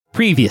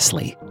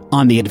Previously,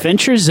 on the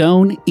Adventure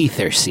Zone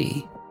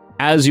Ethersea.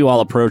 As you all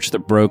approach the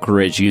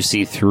brokerage, you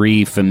see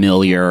three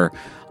familiar,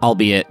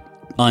 albeit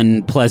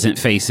unpleasant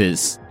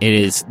faces. It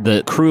is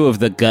the crew of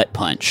the Gut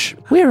Punch.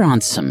 We're on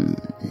some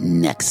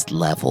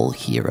next-level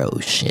hero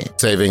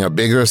shit. Saving a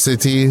bigger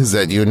city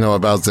that you know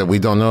about that we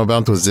don't know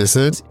about? Was this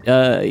it?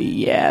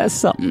 Yeah,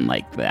 something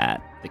like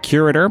that. The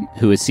Curator,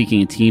 who is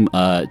seeking a team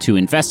to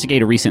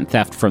investigate a recent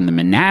theft from the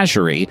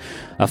Menagerie,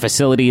 a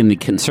facility in the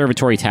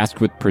conservatory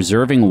tasked with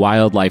preserving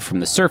wildlife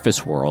from the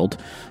surface world.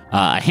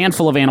 A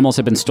handful of animals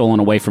have been stolen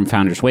away from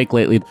Founder's Wake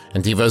lately.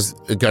 And Diva's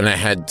gonna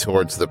head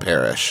towards the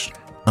parish.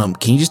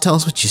 Can you just tell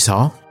us what you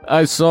saw?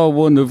 I saw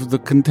one of the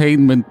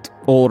containment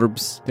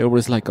orbs. There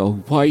was like a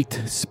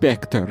white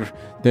specter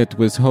that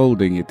was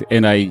holding it,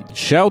 and I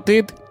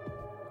shouted,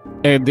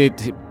 and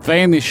it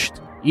vanished.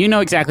 You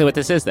know exactly what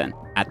this is then.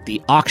 At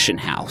the auction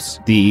house,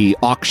 the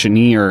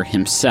auctioneer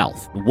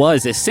himself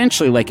was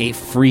essentially like a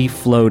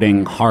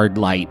free-floating hard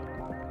light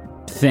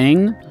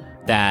thing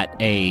that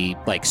a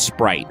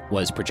sprite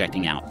was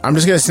projecting out. I'm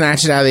just going to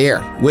snatch it out of the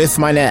air with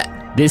my net.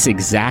 This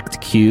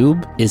exact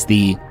cube is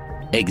the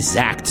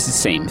exact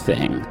same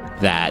thing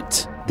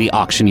that the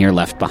auctioneer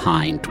left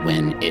behind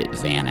when it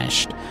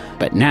vanished.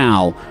 But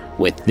now,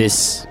 with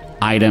this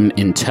item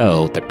in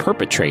tow, the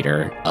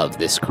perpetrator of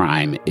this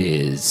crime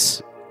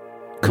is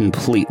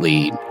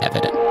completely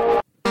evident.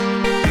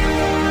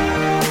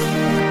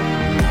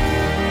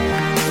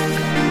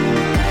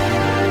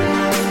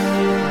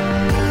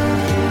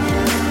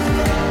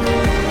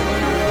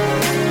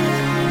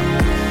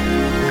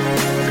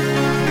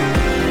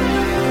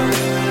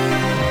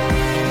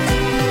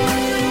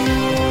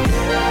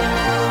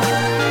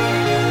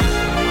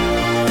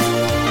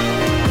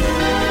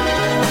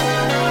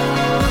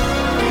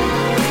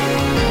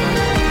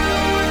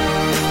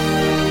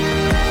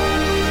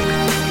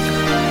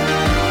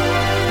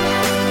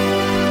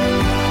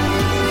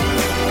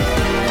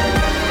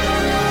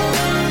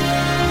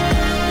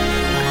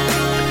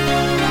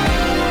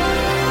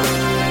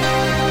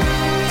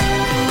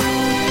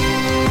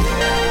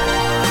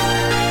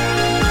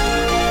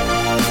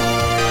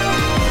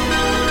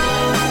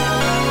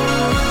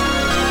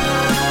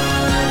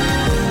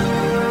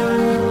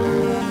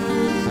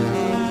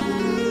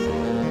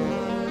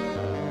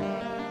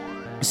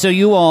 So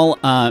you all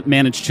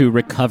managed to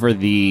recover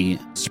the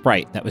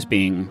sprite that was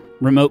being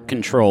remote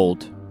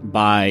controlled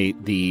by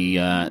the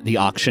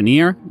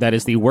auctioneer. That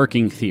is the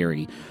working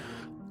theory,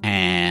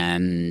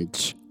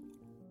 and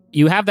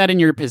you have that in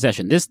your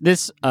possession.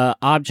 This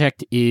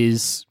object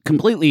is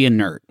completely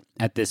inert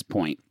at this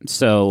point.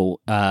 So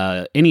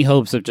any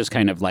hopes of just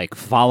kind of like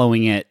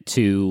following it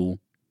to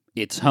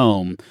its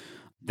home,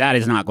 that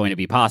is not going to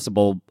be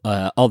possible.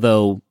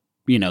 Although,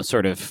 you know,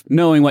 sort of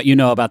knowing what you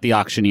know about the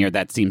auctioneer,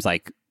 that seems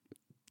like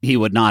he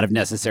would not have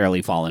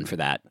necessarily fallen for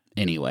that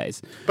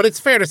anyways. But it's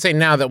fair to say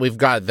now that we've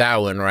got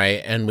that one,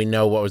 right, and we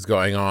know what was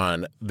going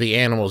on, the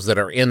animals that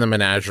are in the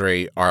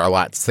menagerie are a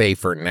lot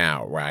safer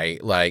now,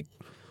 right? Like,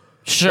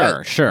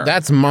 Sure.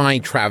 That's my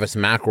Travis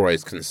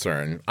McElroy's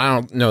concern. I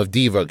don't know if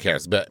Devo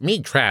cares, but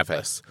me,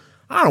 Travis,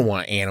 I don't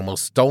want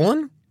animals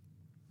stolen.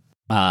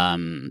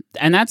 And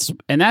that's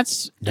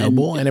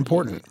Noble and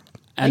important.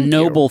 A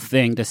noble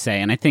thing to say,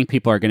 and I think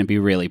people are going to be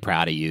really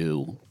proud of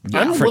you.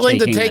 I'm willing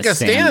to take a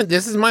stand.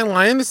 This is my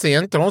line in the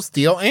sand. Don't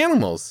steal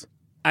animals.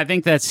 I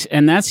think that's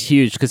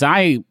huge because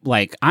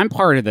I'm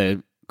part of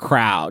the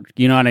crowd.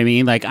 You know what I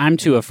mean? Like, I'm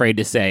too afraid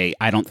to say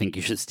I don't think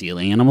you should steal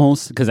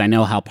animals because I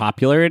know how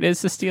popular it is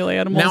to steal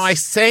animals. Now I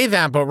say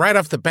that, but right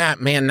off the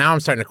bat, man, now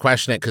I'm starting to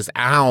question it because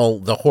Al,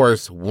 the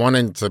horse,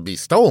 wanted to be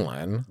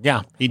stolen.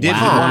 Yeah, he did. Wow.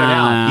 He wanted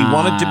out. He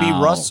wanted to be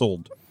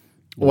rustled.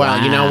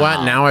 Well, you know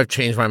what? Now I've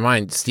changed my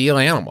mind. Steal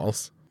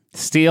animals.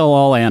 Steal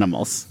all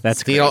animals. That's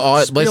steal great.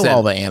 all. Steal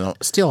all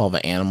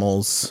the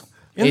animals.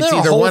 Isn't it's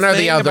either one or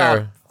the other.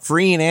 About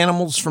freeing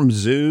animals from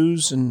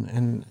zoos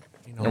and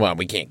you know. Well,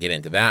 we can't get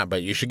into that,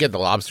 but you should get the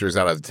lobsters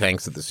out of the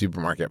tanks at the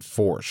supermarket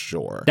for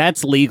sure.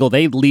 That's legal.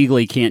 They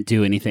legally can't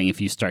do anything if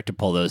you start to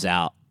pull those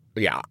out.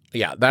 Yeah,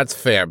 that's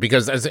fair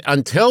because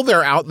until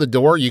they're out the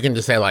door, you can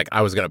just say like,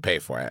 I was going to pay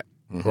for it.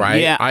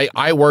 Right? Yeah.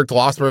 I worked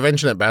loss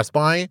prevention at Best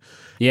Buy.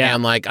 Yeah.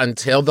 And like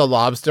until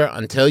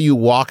you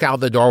walk out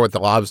the door with the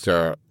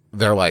lobster,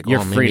 they're like,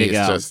 you're free to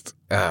go. Just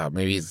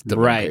maybe he's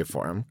didn't pay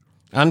for him.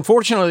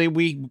 Unfortunately,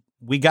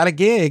 we got a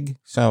gig,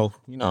 so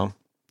you know.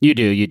 You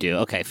do.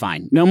 Okay,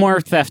 fine. No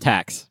more theft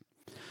hacks.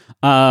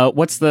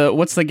 What's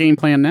the game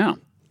plan now?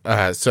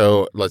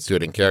 So let's do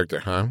it in character,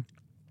 huh?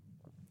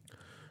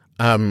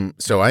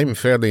 So I'm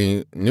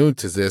fairly new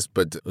to this,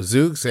 but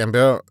Zooks,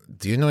 Amber,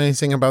 do you know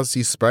anything about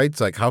these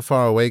sprites? Like, how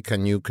far away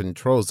can you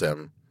control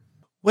them?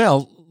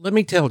 Well, let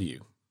me tell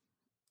you.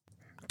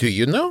 Do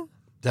you know?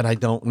 That I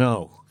don't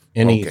know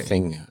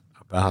anything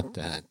about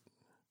that.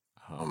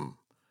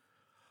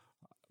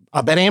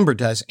 I bet Amber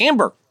does.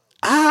 Amber!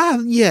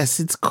 Yes,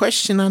 it's a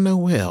question I know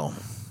well.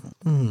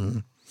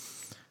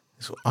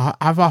 So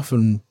I've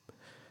often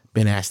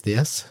been asked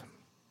this.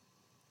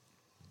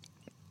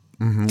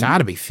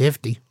 Gotta be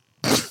 50.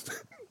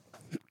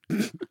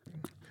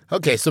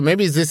 Okay, so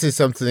maybe this is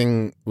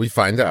something we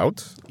find out.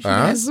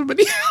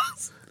 Somebody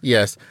else.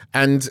 Yes,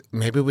 and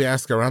maybe we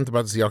ask around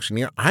about the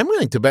auctioneer. I'm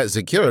willing to bet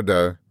the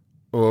curator,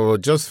 or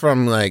just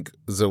from like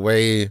the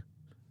way,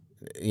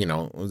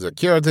 the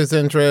curator's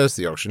interest,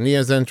 the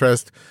auctioneer's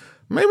interest.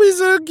 Maybe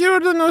the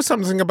curator knows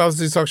something about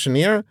this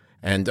auctioneer,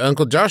 and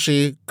Uncle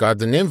Joshy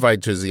got an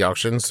invite to the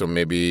auction, so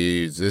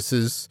maybe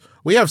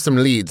we have some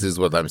leads, is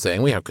what I'm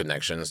saying. We have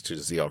connections to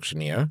the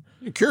auctioneer.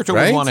 The curator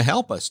Right? would want to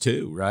help us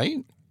too, right?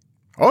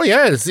 Oh,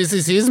 yes, this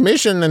is his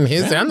mission and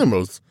his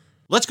animals.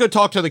 Let's go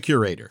talk to the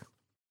curator.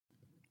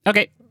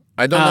 Okay.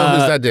 I don't know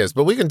who that is,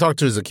 but we can talk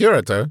to the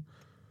curator.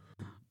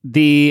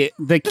 The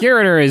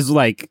curator is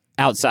like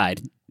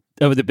outside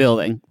of the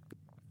building.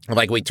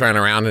 Like we turn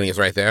around and he's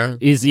right there.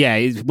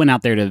 He went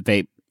out there to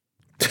vape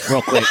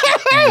real quick,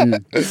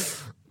 and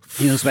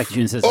he inspects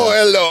you and says,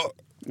 hello.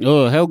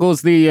 "Oh, how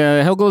goes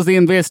the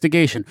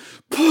investigation?"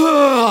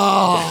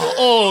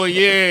 Oh,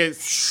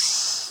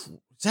 yes.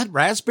 Is that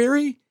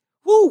raspberry?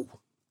 Woo.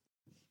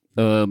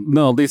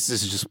 No, this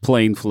is just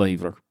plain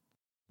flavor.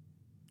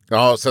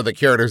 Oh, so the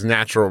curator's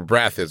natural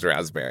breath is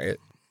raspberry.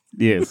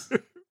 Yes.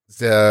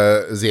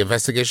 The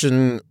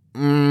investigation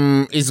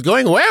is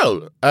going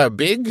well.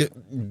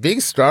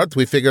 Big start.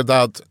 We figured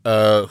out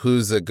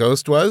who the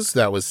ghost was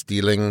that was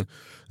stealing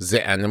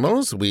the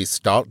animals. We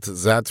stopped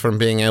that from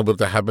being able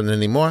to happen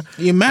anymore.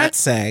 You might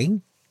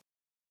say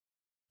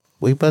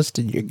we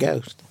busted your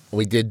ghost.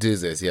 We did do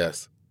this,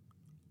 yes.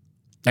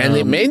 And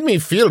it made me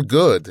feel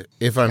good,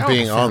 if I'm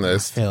being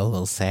honest. I feel a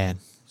little sad.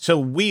 So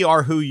we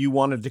are who you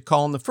wanted to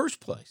call in the first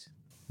place.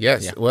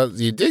 Yes, well,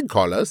 you did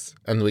call us,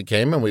 and we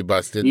came and we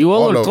busted. You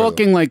all are over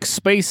talking like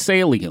space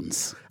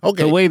aliens.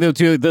 Okay. The way that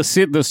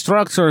the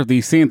structure of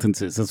these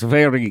sentences is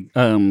very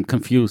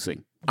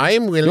confusing. I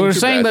am willing You were to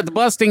saying bet. that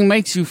busting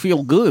makes you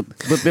feel good,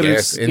 but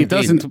Yes, it indeed.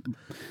 doesn't.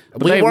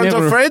 We weren't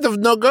afraid of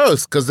no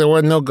ghosts, because there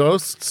were no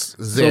ghosts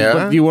there.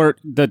 But you were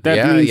that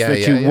means that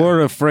you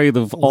were afraid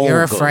of all.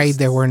 We're ghosts. afraid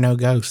there were no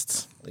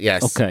ghosts.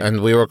 Yes, Okay.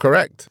 and we were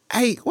correct.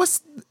 Hey,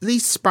 what's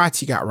these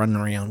sprites you got running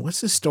around?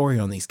 What's the story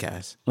on these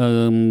guys?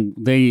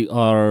 They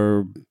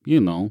are,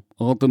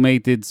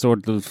 automated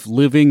sort of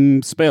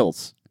living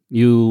spells.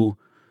 You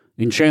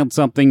enchant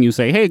something, you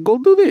say, "Hey, go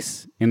do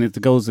this," and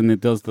it goes and it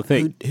does the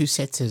thing. Who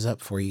sets this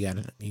up for you?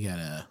 You got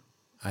a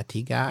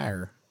IT guy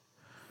or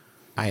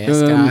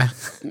IS guy?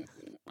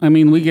 I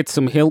mean, we get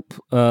some help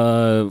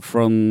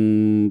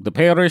from the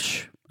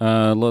parish.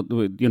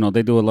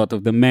 They do a lot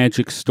of the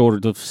magic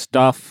sort of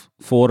stuff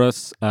for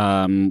us.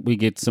 We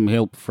get some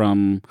help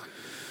from.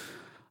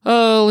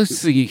 Let's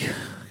see.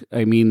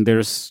 I mean,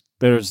 there's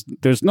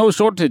no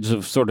shortage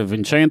of sort of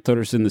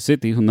enchanters in the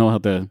city who know how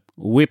to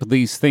whip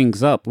these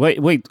things up. Wait.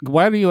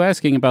 Why are you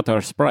asking about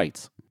our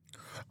sprites?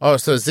 Oh,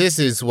 so this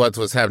is what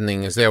was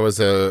happening. Is there was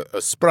a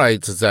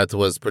sprite that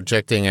was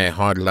projecting a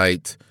hard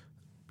light,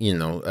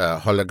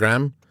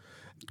 hologram.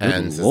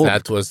 And Ooh, Lord.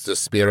 that was the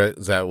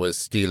spirit that was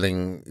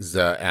stealing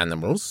the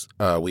animals.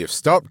 We have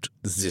stopped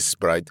this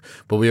sprite,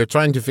 but we are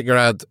trying to figure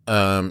out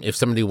if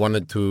somebody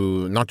wanted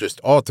to not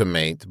just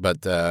automate,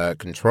 but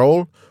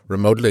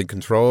remotely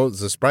control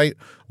the sprite,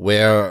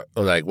 what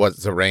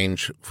the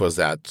range for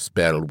that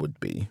spell would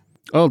be.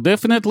 Oh,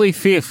 definitely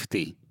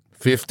 50.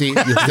 50? You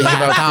think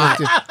about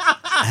 50?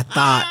 I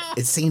thought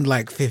it seemed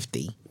like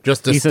 50.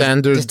 Just a He says-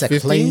 standard Just a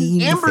 50?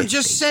 clean Amber 50.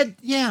 just said,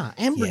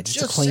 Amber Yeah, just a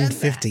just clean said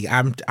 50.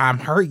 I'm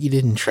hurt you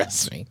didn't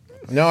trust me.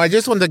 No, I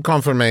just wanted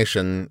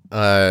confirmation.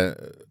 I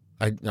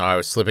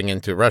was slipping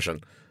into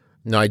Russian.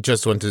 No, I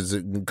just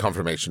wanted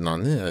confirmation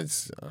on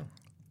it.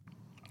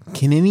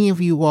 Can any of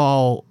you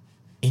all,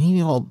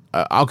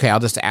 okay, I'll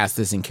just ask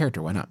this in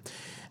character, why not?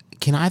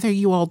 Can either of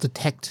you all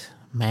detect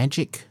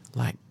magic,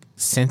 like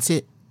sense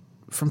it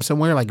from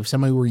somewhere? Like if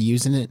somebody were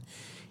using it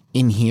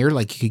in here,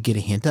 like you could get a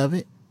hint of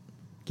it?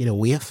 Get a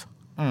whiff?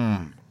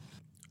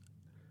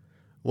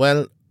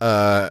 Well,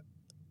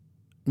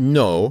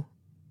 no,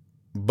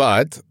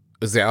 but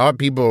there are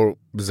people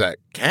that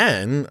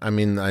can. I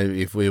mean,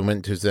 if we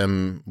went to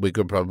them, we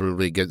could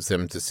probably get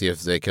them to see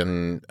if they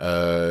can,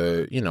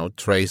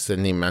 trace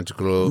any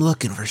magical. I'm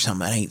looking for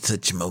something that ain't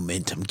such a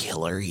momentum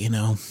killer,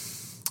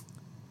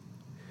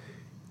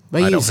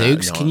 But I you, don't have-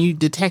 Zooks, no. can you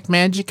detect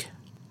magic?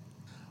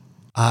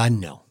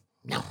 No.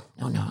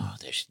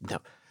 There's no.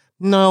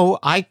 No,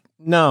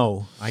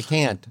 I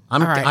can't. All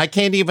right. I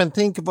can't even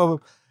think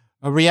of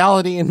a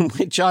reality in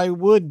which I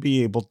would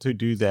be able to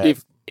do that.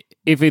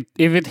 If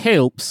it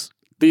helps,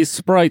 these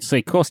sprites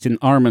they cost an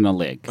arm and a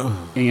leg,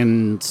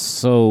 and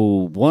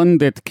so one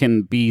that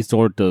can be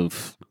sort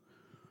of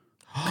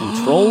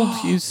controlled.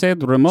 You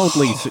said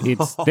remotely.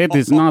 That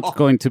is not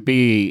going to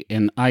be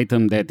an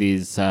item that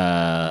is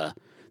that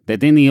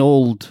any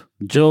old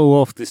Joe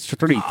off the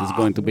street is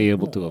going to be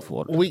able to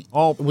afford.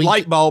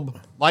 Light bulb.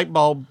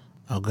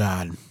 Oh,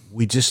 God.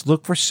 We just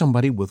look for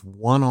somebody with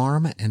one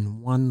arm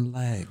and one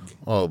leg.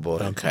 Oh boy.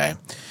 Okay.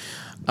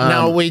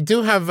 Now we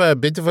do have a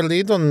bit of a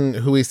lead on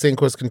who we think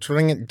was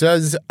controlling it.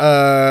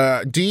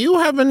 Do you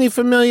have any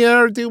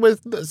familiarity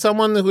with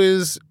someone who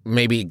is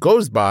maybe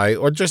goes by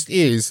or just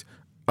is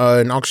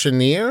an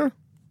auctioneer?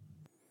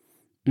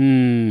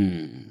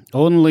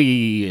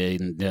 Only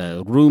in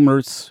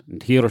rumors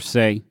and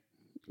hearsay.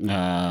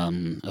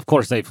 Of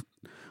course, I've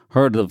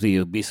heard of the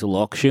Abyssal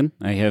Auction.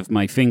 I have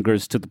my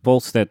fingers to the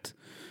pulse that,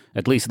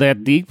 at least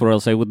that deep, or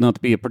else I would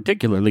not be a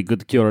particularly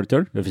good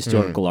curator of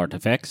historical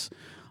artifacts.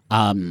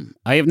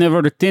 I have never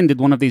attended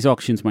one of these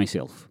auctions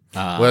myself.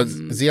 Well,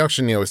 the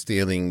auctioneer was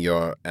stealing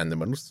your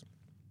animals.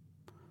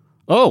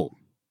 Oh,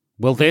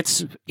 well,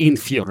 that's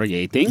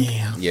infuriating.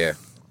 Yeah.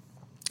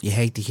 You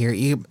hate to hear it.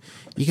 You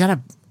gotta,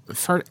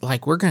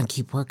 we're gonna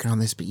keep working on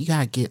this, but you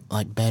gotta get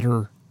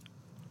better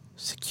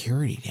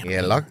security down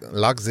Yeah, here.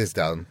 lock this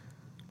down.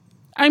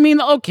 I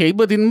mean, okay,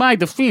 but in my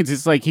defense,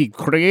 it's like he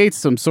creates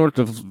some sort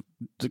of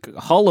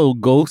hollow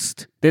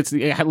ghost. That's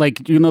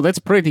that's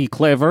pretty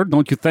clever,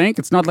 don't you think?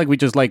 It's not like we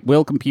just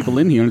welcome people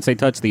in here and say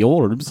touch the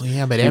orbs. Well,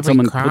 yeah, but and every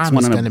someone crime puts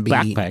one is in a going to be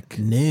backpack.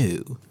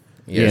 new.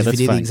 Yeah, if that's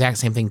you did fine. the exact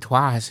same thing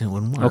twice, it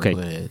wouldn't work. Okay.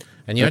 Would it?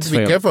 And you have That's to be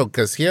fair. careful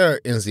because here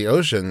in the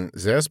ocean,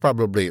 there's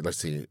probably,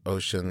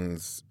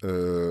 oceans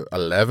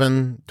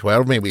 11,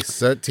 12, maybe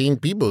 13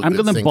 people. I'm that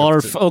gonna think of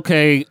barf.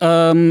 Okay.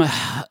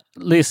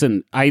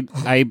 Listen,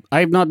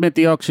 I've not met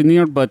the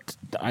auctioneer, but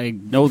I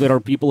know there are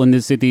people in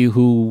this city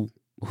who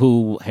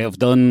have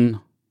done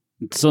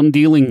some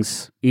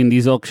dealings in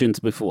these auctions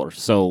before.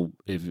 So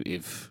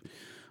if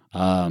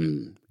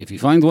you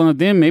find one of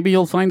them, maybe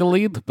you'll find a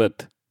lead.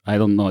 But I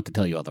don't know what to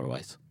tell you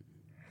otherwise.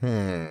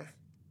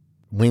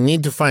 We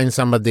need to find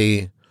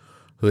somebody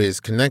who is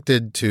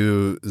connected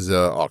to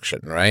the auction,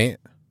 right?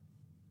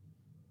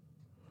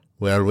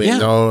 Well, we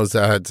know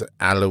that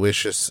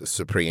Aloysius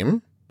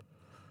Supreme,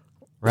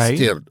 Right?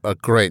 still a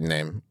great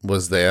name,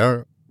 was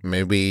there.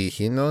 Maybe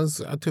he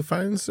knows how to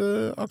find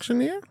the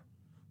auctioneer?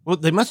 Well,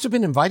 they must have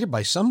been invited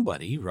by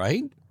somebody,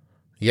 right?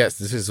 Yes,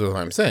 this is what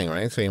I'm saying,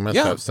 right? So you must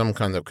Yeah. have some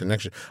kind of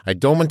connection. I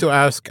don't want to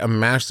ask a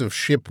massive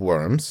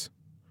shipworms.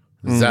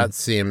 That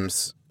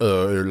seems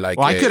like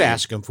Well, I could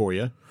ask him for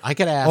you. I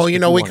could ask. Oh, if we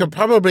wanted. could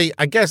probably,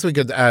 I guess we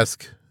could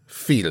ask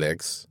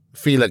Felix.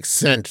 Felix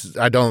sent,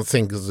 I don't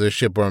think the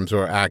shipworms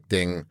were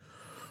acting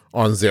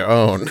on their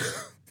own.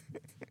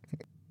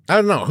 I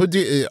don't know. Who do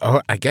you,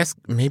 I guess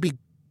maybe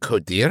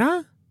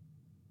Kodira?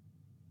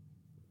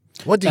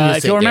 What do you think?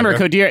 If you remember,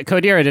 Amber?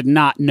 Kodira did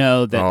not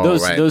know that Oh,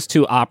 right. those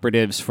two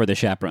operatives for the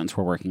chaperones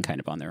were working kind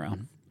of on their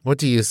own. What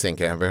do you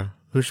think, Amber?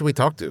 Who should we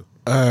talk to?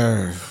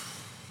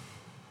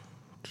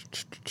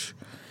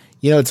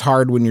 It's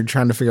hard when you're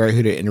trying to figure out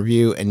who to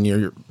interview and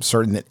you're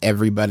certain that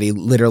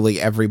literally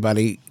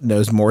everybody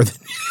knows more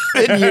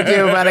than you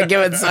do about a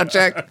given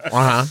subject.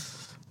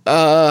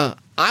 Uh-huh.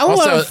 I want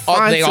Also, to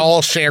find they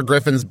all share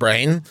Griffin's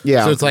brain.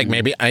 Yeah. So it's like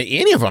maybe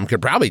any of them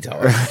could probably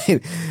tell us.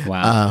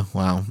 Wow.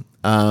 wow.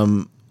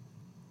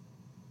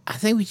 I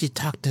think we should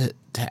talk to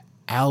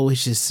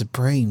Aloysius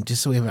Supreme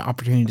just so we have an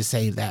opportunity to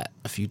say that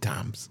a few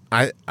times.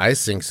 I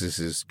think this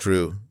is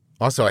true.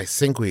 Also, I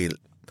think we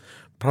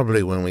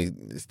probably when we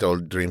stole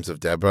Dreams of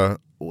Deborah,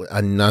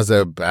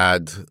 another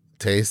bad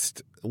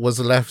taste was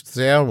left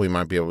there. We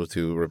might be able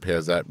to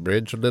repair that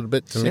bridge a little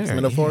bit to mix Sure,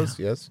 metaphors.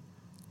 Yes.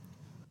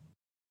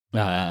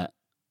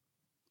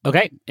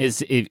 Okay.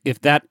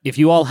 If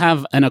you all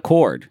have an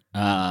accord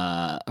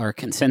or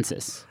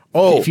consensus,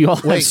 if you all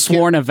have wait,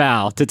 sworn a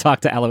vow to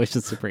talk to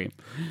Aloysius Supreme,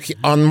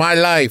 on my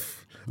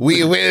life,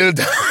 we will.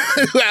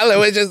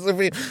 Aloysius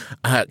Supreme.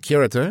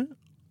 Curator,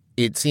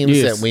 it seems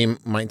Yes. that we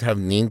might have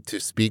need to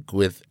speak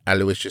with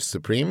Aloysius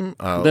Supreme.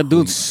 that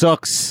dude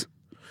sucks.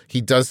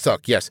 He does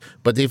suck, yes.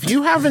 But if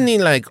you have any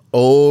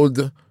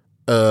old,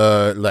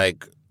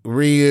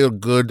 real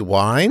good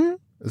wine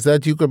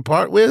that you could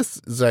part with,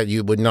 that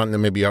you would not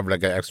maybe you have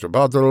an extra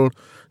bottle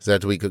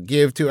that we could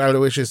give to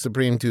Aloysius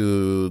Supreme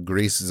to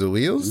grease the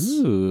wheels.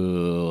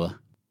 Ooh.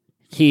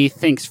 He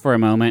thinks for a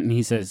moment and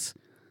he says,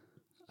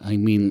 I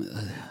mean,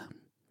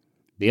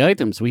 the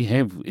items we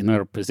have in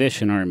our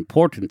possession are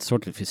important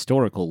sort of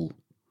historical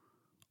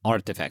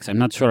artifacts. I'm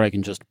not sure I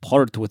can just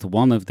part with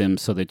one of them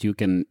so that you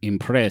can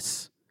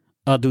impress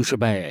a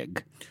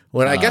douchebag.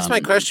 Well, I guess my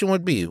question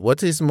would be,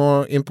 what is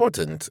more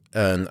important,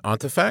 an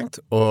artifact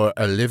or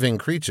a living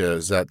creature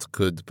that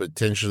could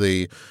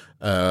potentially,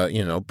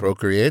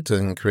 procreate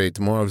and create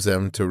more of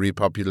them to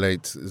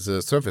repopulate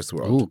the surface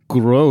world? Oh,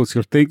 gross.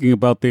 You're thinking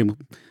about them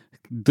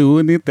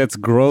doing it? That's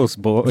gross,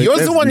 boy. You're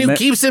That's the one who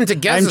keeps them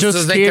together I'm so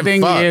just they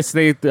kidding. can fuck. Yes,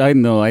 I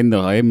know.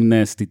 I'm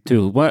nasty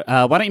too. Why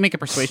don't you make a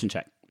persuasion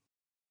check?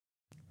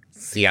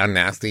 See how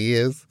nasty he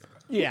is?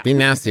 Yeah. Be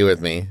nasty with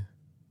me.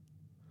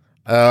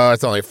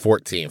 It's only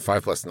 14.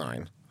 5 plus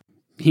 9.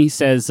 He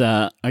says,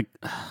 come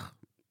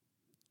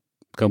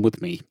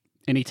with me.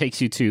 And he takes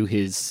you to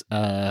his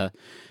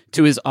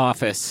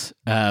office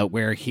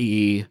where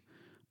he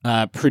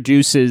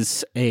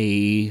produces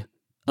a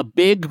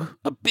big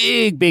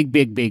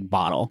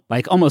bottle,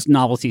 like almost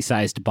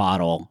novelty-sized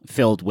bottle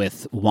filled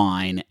with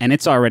wine. And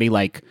it's already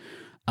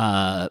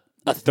a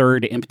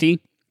third empty.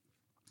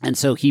 And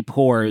so he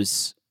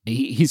pours,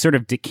 he sort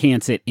of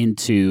decants it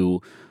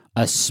into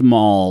a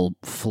small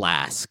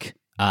flask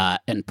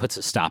and puts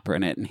a stopper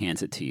in it and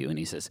hands it to you. And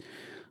he says,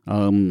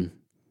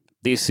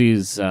 this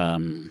is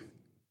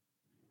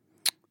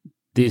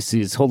This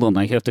is, hold on,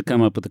 I have to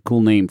come up with a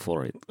cool name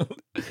for it.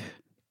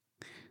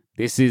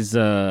 This is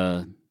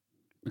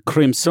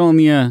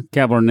Crimsonia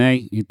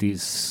Cabernet. It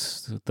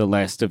is the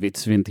last of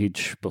its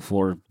vintage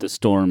before the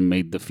storm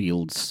made the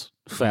fields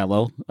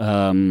fallow.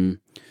 And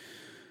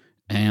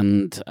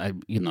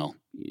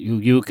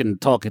you can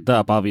talk it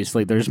up.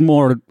 Obviously, there's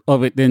more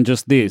of it than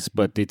just this,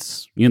 but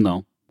it's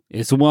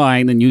it's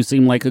wine, and you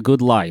seem like a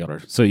good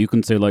liar. So you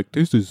can say like,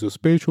 this is a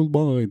special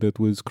wine that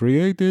was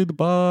created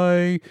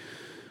by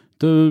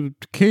the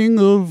king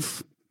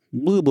of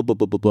blah blah blah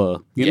blah blah.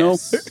 You know?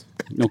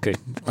 Okay.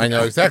 I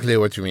know exactly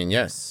what you mean.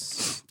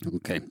 Yes.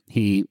 Okay.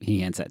 He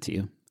hands that to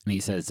you, and he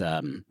says,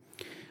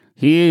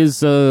 "He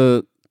is.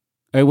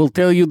 I will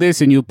tell you this,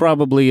 and you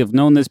probably have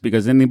known this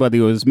because anybody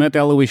who has met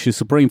Aloysius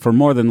Supreme for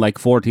more than like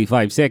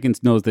 45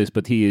 seconds knows this.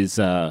 But he is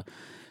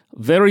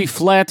very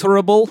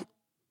flatterable,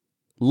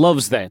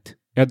 loves that,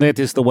 and that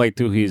is the way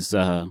to his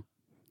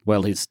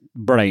his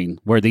brain,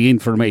 where the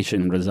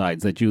information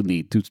resides that you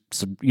need to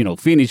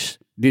finish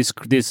this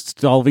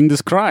solving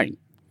this crime."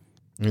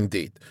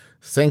 Indeed.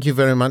 Thank you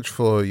very much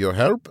for your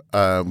help.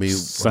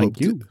 Thank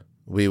you.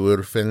 We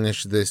will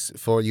finish this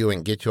for you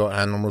and get your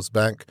animals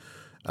back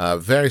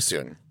very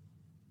soon.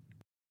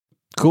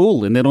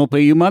 Cool, and then I'll pay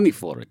you money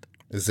for it.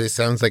 This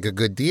sounds like a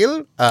good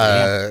deal.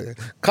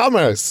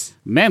 Commerce.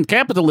 Man,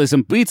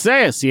 capitalism beats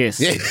ass, yes.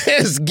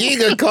 Yes,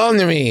 gig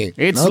economy.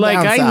 It's No like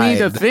I need a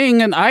downside.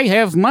 thing and I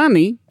have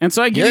money, and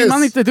so I give you Yes.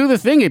 money to do the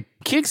thing. It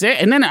kicks it,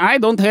 and then I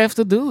don't have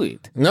to do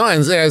it. No,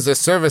 and there's a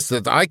service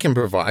that I can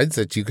provide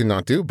that you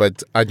cannot do,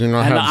 but I do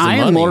not And have the I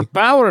money. am more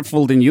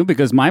powerful than you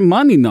because my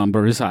money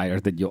number is higher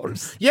than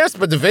yours. Yes,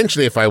 but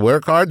eventually, if I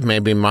work hard,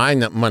 maybe my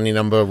money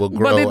number will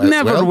grow But it as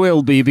never well.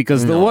 will be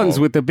because the No. ones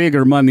with the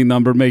bigger money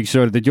number make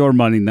sure that your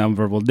money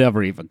number will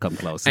never even come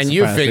close. And to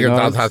you surpassing figured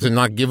out ours. how to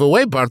not give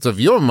away parts of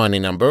your money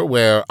number,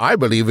 where I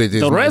believe it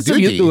is The my rest of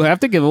duty. you do have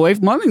to give away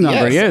money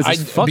number. Yes,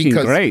 it's fucking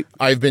because great.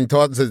 I've been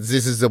taught that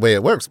this is the way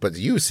it works, but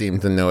you seem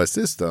to know a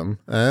system.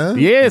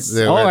 Yes.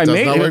 There- Oh, it I does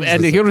made not it. work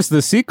And the- here's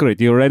the secret.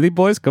 You ready,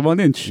 boys? Come on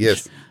in.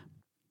 Yes.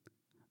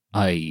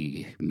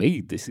 I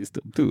made the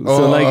system too.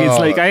 So it's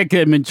like I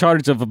am in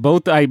charge of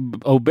both. I'm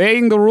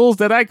obeying the rules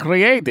that I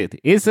created.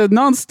 It's a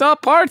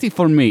non-stop party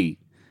for me.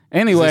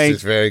 Anyway, This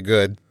is very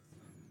good.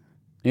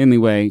 I'm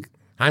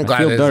I'm glad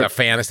feel this dark. is a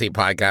fantasy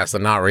podcast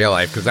and not real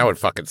life, because that would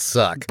fucking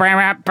suck.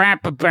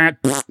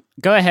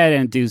 Go ahead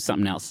and do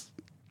something else.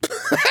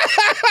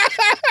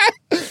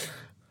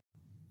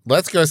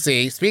 Let's go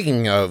see,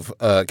 speaking of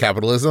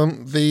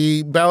capitalism,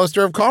 the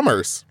Baluster of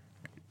Commerce.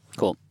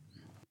 Cool.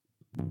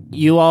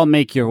 You all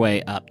make your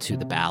way up to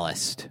the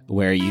ballast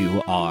where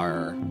you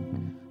are.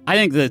 I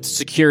think the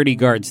security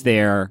guards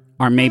there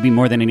are maybe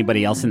more than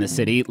anybody else in the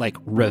city, like,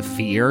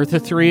 revere the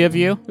three of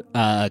you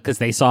because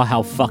they saw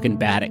how fucking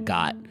bad it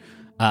got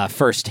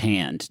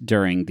firsthand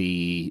during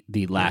the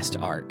last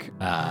arc.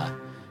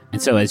 And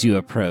so as you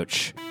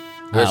approach,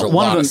 There's a one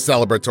lot of of them,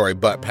 celebratory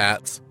butt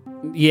pats.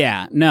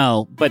 yeah,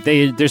 no, but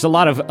there's a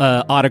lot of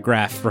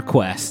autograph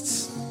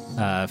requests.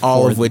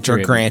 All for of the which three are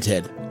of you.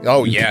 granted.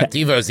 Oh, yeah,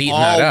 Devo's eating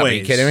that up. Are you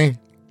Always. kidding me?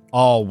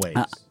 Always.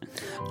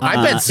 I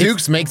bet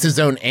Zooks makes his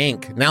own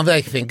ink. Now that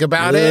I think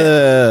about it.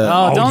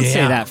 Oh, don't say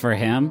yeah. that for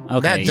him. That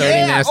Okay. dirty,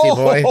 nasty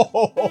boy.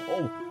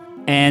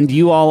 And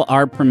you all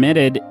are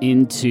permitted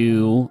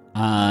into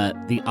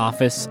the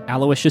office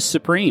Aloysius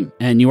Supreme,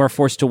 and you are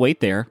forced to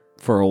wait there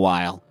for a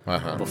while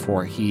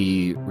before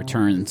he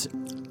returns.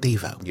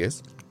 Devo.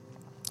 Yes.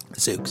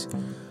 Zooks.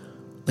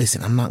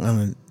 Listen, I'm not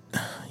gonna.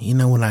 You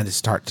know when I just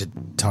start to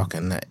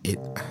talking,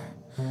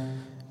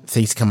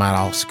 things come out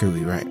all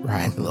screwy,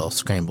 right? Little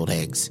scrambled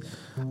eggs.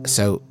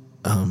 So,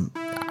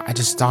 I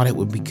just thought it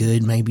would be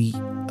good, maybe,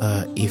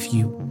 if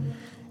you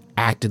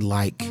acted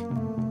like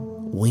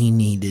we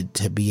needed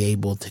to be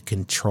able to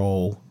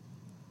control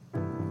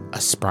a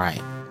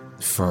sprite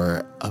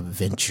for a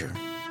venture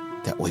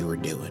that we were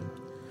doing,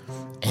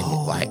 and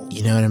like,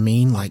 you know what I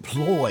mean, like.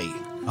 Ploy.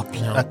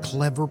 A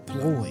clever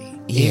ploy.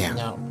 Yeah.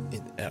 Now,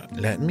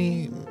 let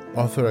me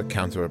offer a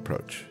counter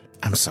approach.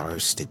 I'm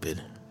sorry,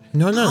 stupid.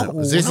 No.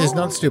 This is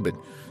not stupid.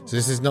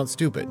 This is not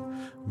stupid.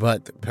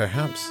 But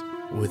perhaps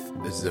with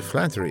the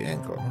flattery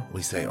angle,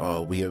 we say,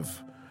 oh,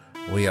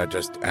 we are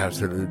just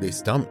absolutely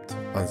stumped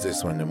on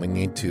this one, and we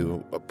need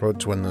to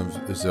approach one of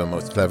the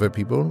most clever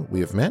people we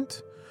have met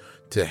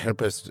to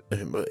help us,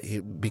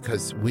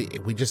 because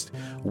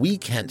we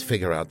can't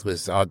figure out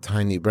with our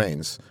tiny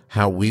brains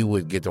how we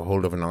would get a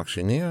hold of an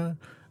auctioneer,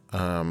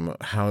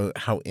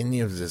 how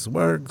any of this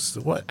works.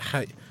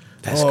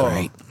 That's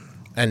great.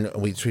 And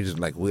we treat it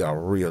like we are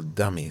real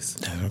dummies.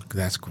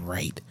 That's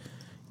great.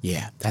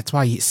 Yeah, that's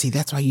why you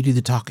do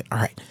the talking. All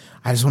right,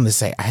 I just wanted to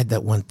say I had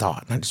that one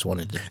thought, and I just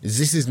wanted to.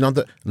 This is not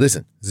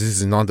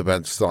a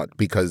bad thought,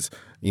 because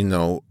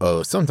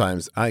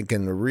sometimes I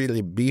can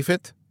really beef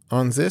it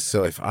on this.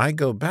 So if I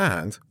go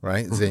bad,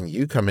 right, then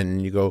you come in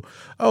and you go,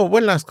 oh,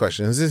 one last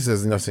question. This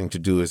has nothing to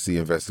do with the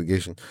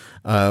investigation,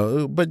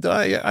 but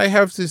I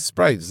have these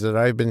sprites that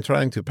I've been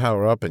trying to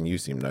power up, and you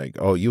seem like,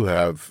 oh, you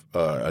have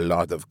a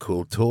lot of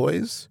cool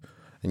toys,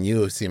 And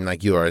you seem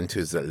like you are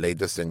into the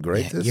latest and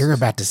greatest. You're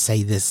about to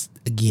say this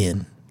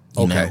again.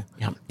 Okay.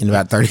 In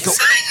about 30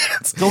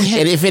 seconds. Go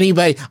ahead. And if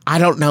anybody, I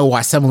don't know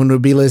why someone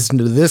would be listening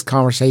to this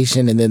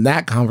conversation and then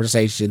that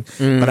conversation,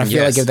 but I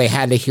feel like if they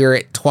had to hear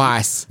it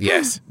twice,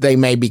 they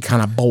may be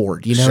kind of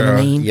bored. You know what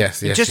I mean?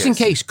 Yes. Just in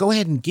case, go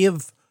ahead and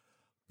give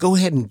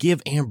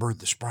Amber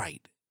the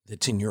Sprite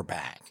that's in your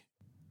bag.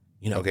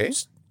 Okay.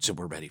 So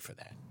we're ready for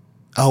that.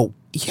 Oh,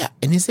 yeah.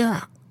 And is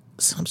there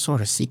some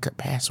sort of secret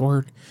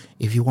password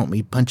if you want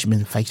me to punch him in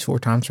the face 4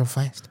 times real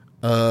fast?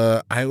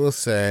 I will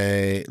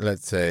say,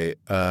 let's say,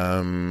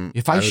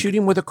 if I shoot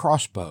him with a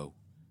crossbow,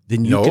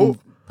 then you can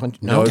punch.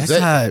 No,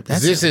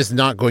 that's this is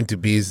not going to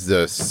be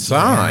the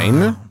sign.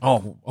 Yeah.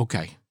 Oh,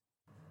 okay.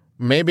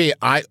 Maybe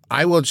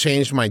I will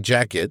change my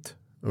jacket,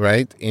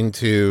 right,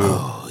 into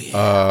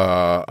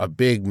a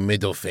big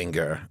middle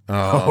finger.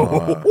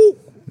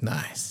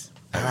 Nice.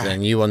 And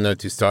then you will know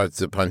to start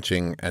the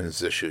punching and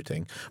the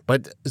shooting.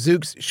 But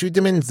Zooks, shoot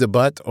him in the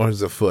butt or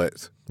the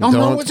foot. No,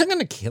 I wasn't going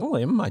to kill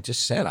him. I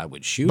just said I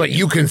would shoot him. But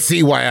you can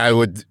see why I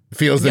would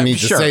feel the need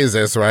to say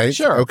this, right?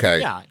 Sure. Okay.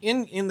 Yeah.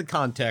 In the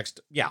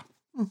context. Yeah.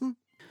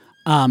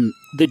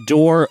 The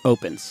door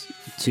opens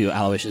to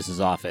Aloysius's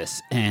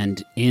office,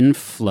 and in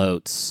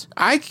floats.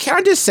 Can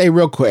I just say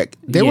real quick?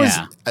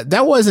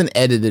 That wasn't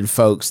edited,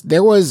 folks.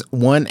 There was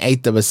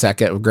 1/8 of a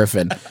second of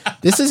Griffin.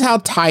 This is how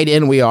tied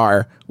in we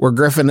are, where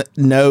Griffin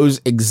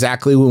knows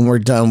exactly when we're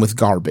done with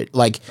garbage.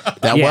 Like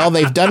that. Yeah. Well,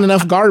 they've done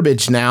enough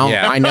garbage now.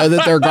 Yeah. I know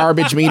that their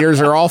garbage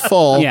meters are all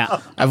full.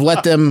 Yeah. I've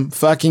let them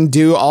fucking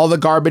do all the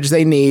garbage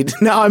they need.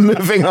 Now I'm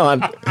moving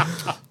on.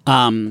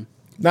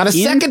 Not a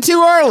second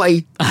too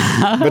early,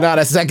 but not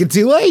a second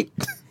too late.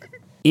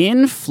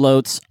 In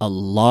floats a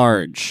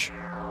large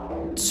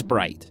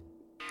sprite,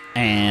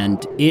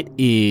 and it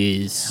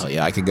is. Oh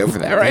yeah, I could go for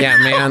that, right? Yeah,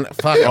 man.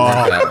 Fuck.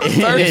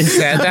 It is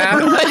Said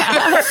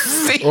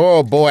that?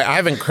 Oh, boy. I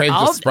haven't craved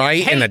a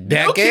Sprite in a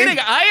decade. No kidding.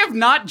 I have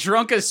not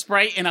drunk a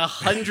Sprite in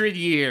 100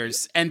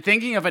 years, and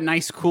thinking of a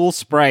nice, cool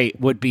Sprite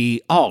would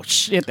be, oh,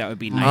 shit, that would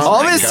be nice.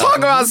 All this talk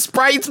about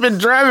Sprite's been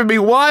driving me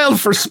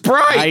wild for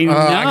Sprite. I know.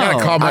 I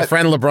gotta call my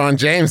friend LeBron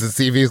James and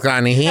see if he's got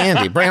any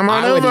handy. Bring him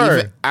on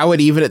over. I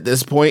would even at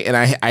this point, and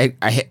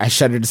I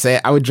shudder to say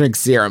it, I would drink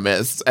Sierra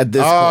Mist at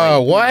this Oh,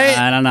 point. what?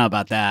 I don't know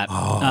about that.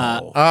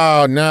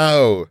 Oh,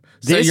 no.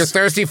 So you're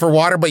thirsty for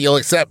water, but you'll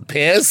accept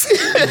piss?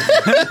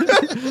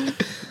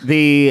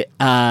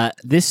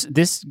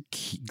 This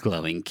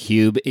glowing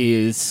cube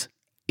is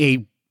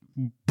a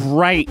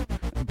bright,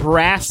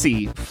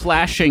 brassy,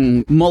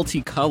 flashing,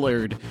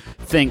 multicolored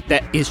thing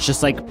that is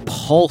just like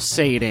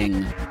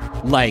pulsating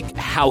like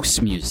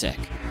house music.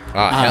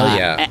 Oh, hell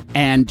yeah.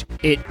 And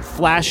it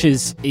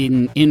flashes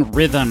in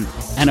rhythm,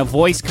 and a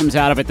voice comes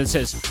out of it that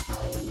says,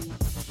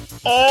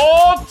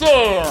 Oh,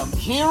 damn!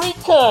 Here he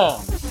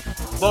comes!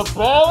 The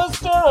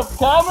Baluster of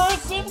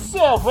Commerce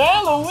himself,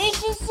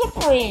 Aloysius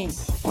Supreme!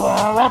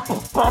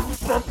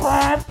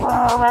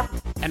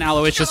 and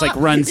Aloysius like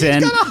runs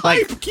in,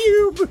 like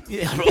cube.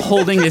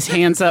 holding his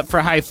hands up for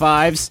high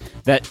fives.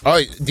 That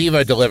Oh,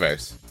 Diva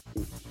delivers.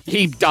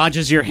 he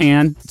dodges your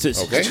hand.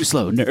 Says, Okay. Too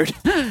slow, nerd.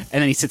 And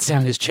then he sits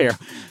down in his chair.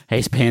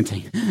 He's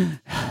panting.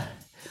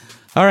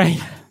 All right.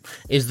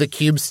 Is the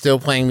cube still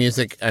playing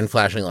music and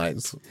flashing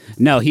lights?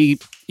 No, he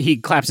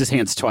claps his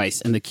hands twice,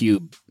 and the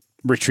cube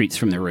retreats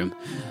from the room.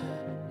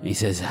 He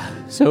says,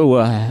 "So,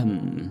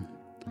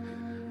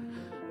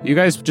 you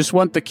guys just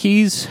want the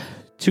keys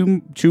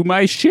to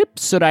my ship?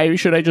 Should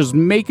I just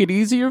make it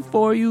easier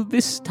for you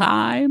this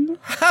time?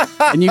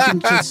 And you can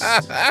just."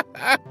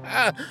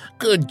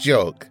 Good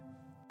joke.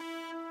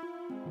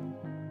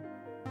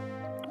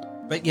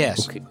 But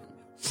yes. Okay.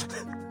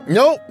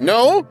 No,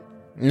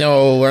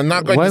 we're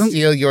not going to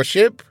steal your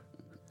ship.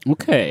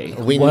 Okay.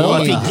 We Well,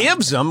 need if he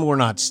gives them, we're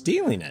not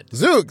stealing it.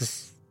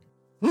 Zooks.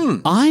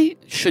 I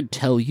should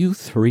tell you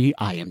three,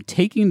 I am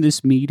taking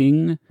this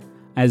meeting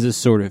as a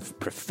sort of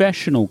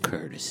professional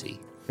courtesy.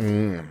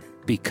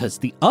 Because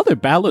the other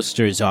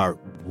balusters are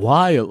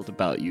wild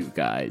about you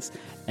guys.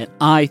 And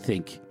I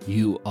think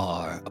you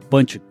are a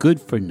bunch of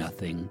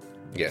good-for-nothing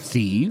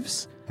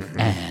thieves.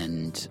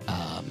 And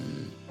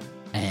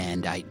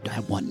I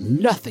want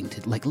nothing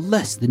to, like,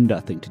 less than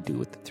nothing to do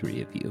with the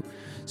three of you.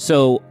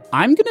 So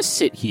I'm going to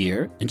sit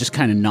here and just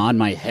kind of nod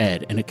my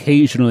head, and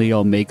occasionally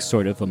I'll make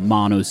sort of a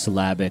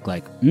monosyllabic,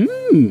 like,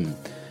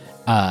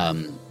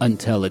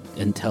 until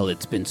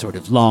it's been sort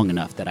of long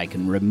enough that I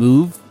can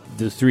remove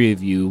the three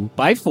of you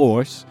by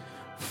force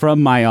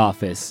from my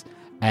office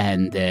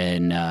and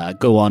then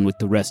go on with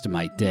the rest of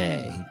my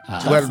day.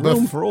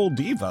 Room for old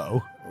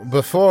Devo.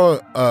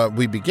 Before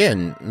we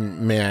begin,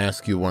 may I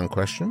ask you one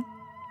question?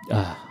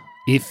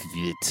 If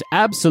it's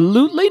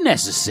absolutely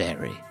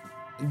necessary.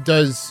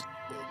 Does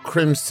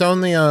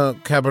Crimsonia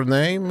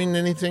Cabernet mean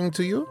anything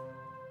to you?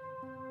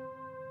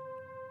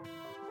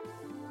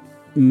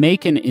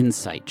 Make an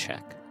insight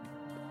check.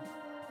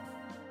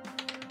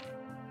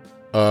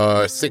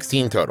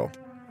 16 total.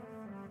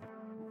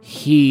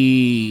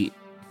 He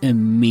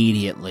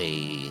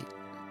immediately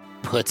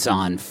puts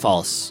on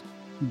false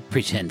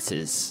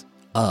pretenses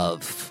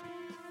of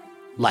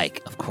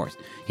Like, of course.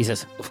 He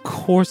says, of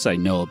course I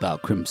know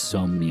about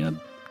Crimsonia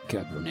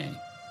Cabernet.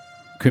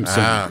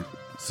 Crimsonia.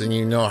 So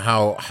you know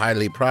how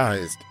highly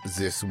prized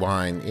this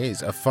wine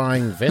is. A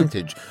fine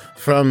vintage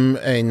from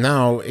a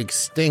now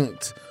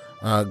extinct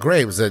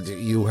grapes that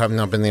you have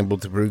not been able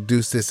to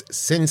produce this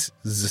since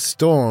the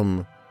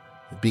storm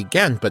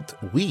began. But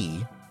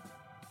we,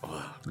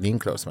 lean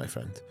close, my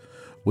friend,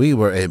 we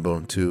were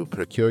able to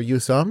procure you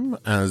some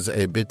as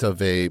a bit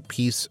of a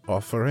peace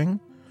offering.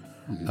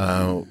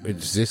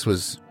 This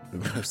was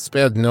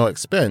spared no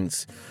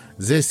expense.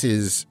 This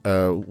is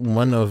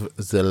one of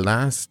the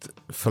last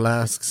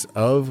flasks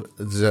of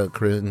the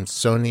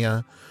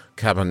Crimsonia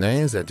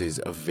Cabernet that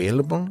is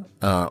available.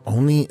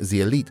 Only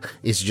the elite.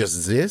 It's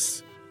just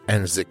this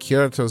and the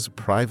curator's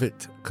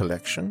private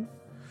collection.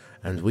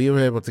 And we were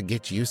able to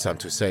get you some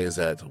to say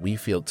that we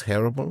feel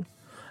terrible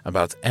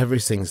about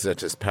everything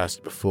that has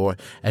passed before.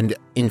 And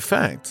in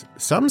fact,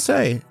 some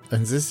say,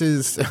 and this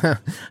is,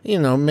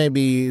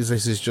 maybe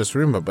this is just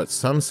rumor, but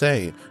some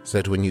say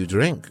that when you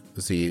drink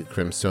the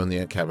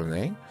Crimsonia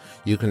Cabernet,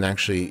 you can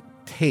actually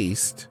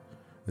taste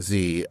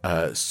the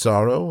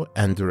sorrow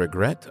and the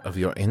regret of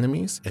your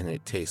enemies, and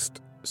it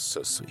tastes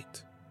so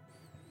sweet.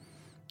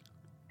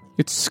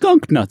 It's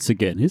skunk nuts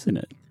again, isn't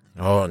it?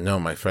 Oh, no,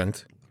 my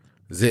friend.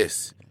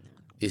 This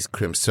is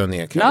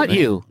Crimsonia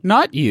Cabernet.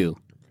 Not you.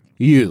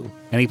 You.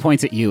 And he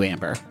points at you,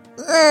 Amber.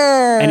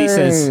 And he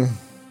says,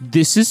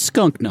 this is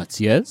skunk nuts,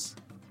 yes?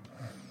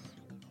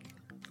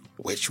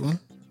 Which one?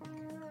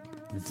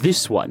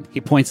 This one.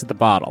 He points at the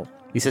bottle.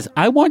 He says,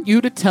 I want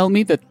you to tell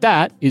me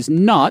that is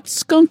not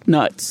skunk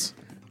nuts.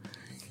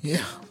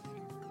 Yeah.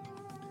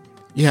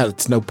 Yeah,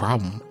 it's no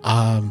problem.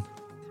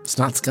 It's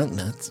not skunk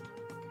nuts.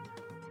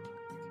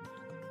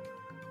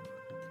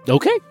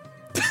 Okay.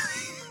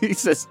 He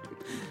says,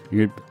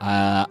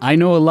 I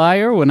know a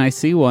liar when I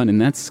see one,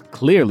 and that's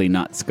clearly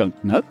not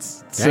skunk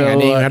nuts. So I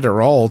didn't even have to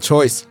roll.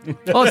 Choice.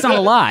 Oh, it's not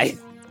a lie.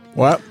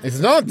 What? It's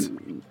not.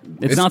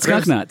 It's not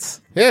skunk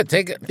nuts. Yeah,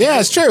 take it. Yeah,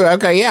 it's true.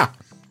 Okay, yeah.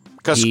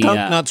 Because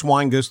skunk nuts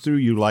wine goes through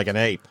you like an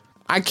ape.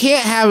 I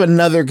can't have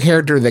another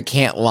character that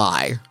can't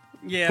lie.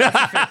 Yeah, that's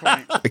a fair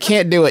point. I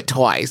can't do it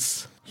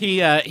twice.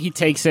 He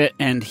takes it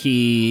and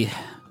he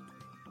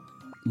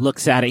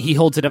looks at it. He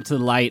holds it up to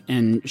the light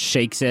and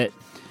shakes it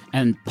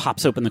and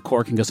pops open the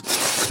cork and goes...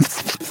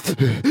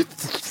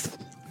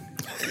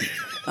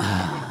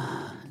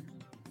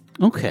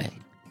 Okay.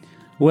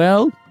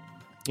 Well...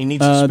 He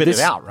needs to spit it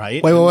out,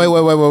 right? Wait.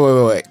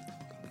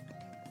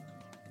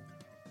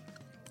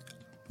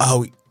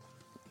 Oh,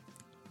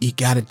 you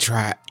gotta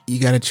try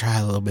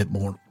a little bit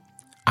more.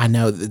 I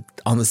know that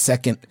on the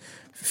second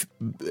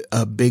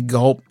big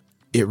gulp,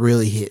 it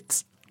really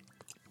hits.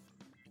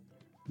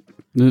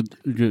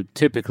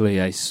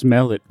 Typically, I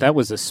smell it. That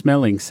was a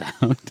smelling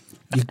sound.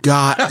 You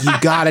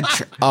gotta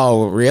try.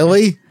 Oh,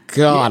 really?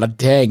 God,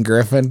 dang,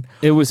 Griffin.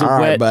 It was a All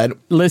wet... right, bud.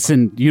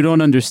 Listen, you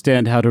don't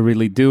understand how to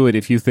really do it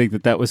if you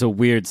think that was a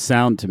weird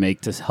sound to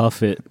make to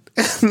huff it.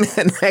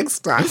 Next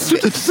time.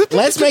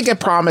 Let's make a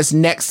promise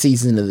next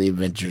season of the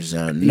Adventure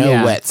Zone.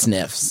 No wet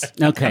sniffs.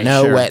 Okay,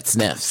 No sure. wet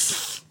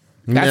sniffs.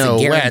 That's no a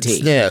wet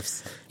guarantee.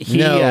 sniffs.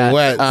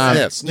 Wet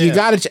sniffs. You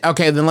gotta...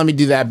 Okay, then let me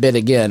do that bit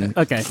again.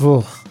 Okay.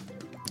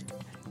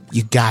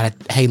 You gotta...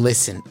 Hey,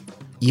 listen.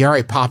 You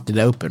already popped it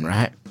open,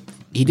 right?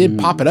 He did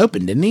pop it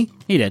open, didn't he?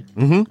 He did.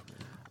 Mm-hmm.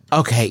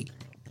 Okay.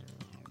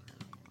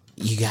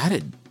 You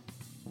gotta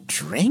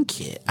drink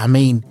it. I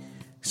mean,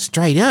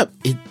 straight up,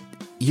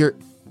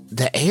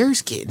 the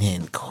air's getting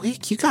in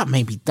quick. You got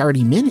maybe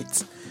 30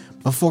 minutes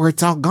before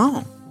it's all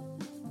gone.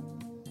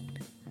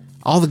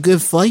 All the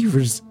good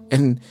flavors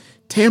and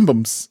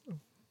tambums.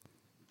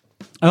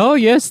 Oh,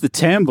 yes, the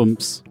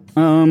tambums.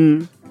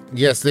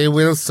 Yes, they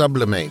will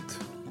sublimate.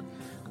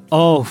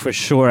 Oh, for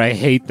sure. I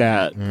hate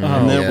that.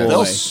 And then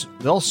boy.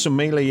 they'll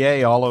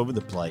sommelier all over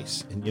the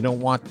place, and you don't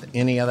want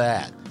any of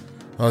that.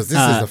 Oh, this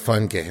is a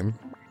fun game.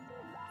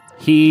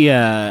 He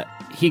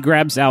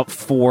grabs out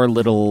 4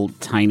 little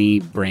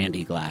tiny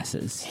brandy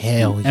glasses.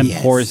 Hell and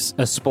yes. pours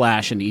a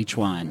splash into each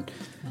one.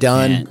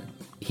 Done. And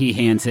he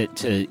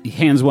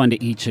hands one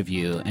to each of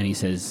you, and he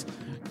says,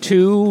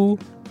 2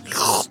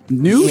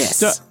 new Yes.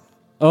 stuff.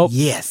 Oh,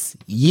 Yes.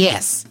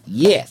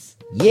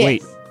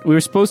 wait. We were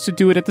supposed to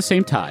do it at the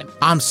same time.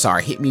 I'm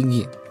sorry. Hit me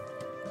again.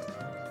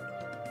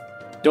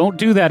 Don't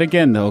do that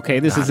again, though, okay?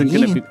 This Not isn't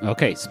going to again. be...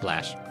 Okay,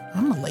 splash.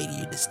 I'm a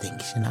lady of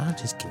distinction. I'm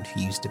just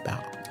confused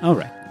about. All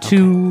right.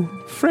 2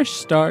 fresh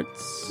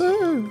starts.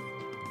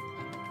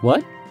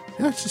 What?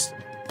 I was just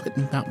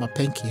putting out my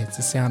pinky. It's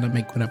the sound I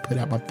make when I put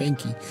out my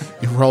pinky.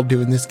 And we're all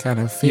doing this kind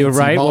of fancy You're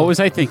right. ball. What was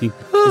I thinking?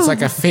 It's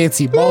like a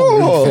fancy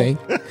ballroom thing.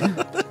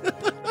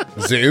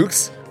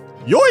 Zooks.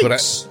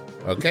 Yoinks!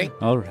 Okay.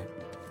 All right.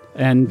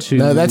 And 2...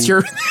 No, that's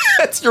your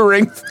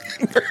ring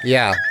finger.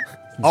 Yeah.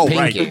 Oh,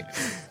 Pinky.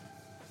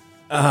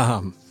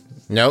 right.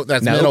 No,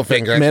 that's No, middle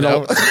finger. middle.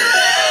 No.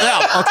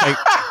 Okay.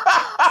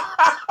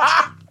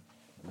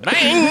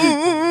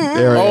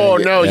 Oh,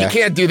 no, you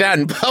can't do that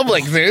in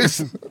public,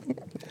 Zeus.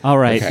 All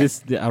right.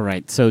 Okay. All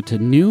right. So to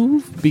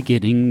new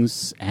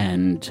beginnings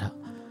and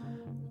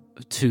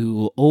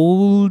to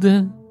old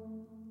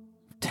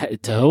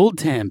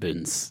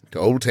Tambins. To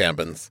old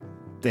Tambins.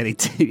 And he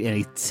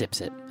sips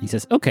it. He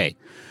says, okay,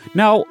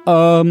 now,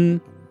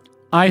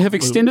 I have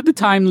extended the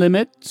time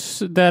limit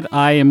that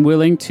I am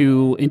willing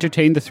to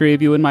entertain the three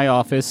of you in my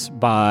office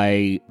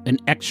by an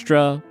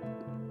extra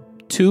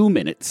 2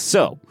 minutes.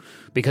 So,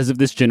 because of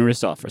this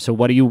generous offer. So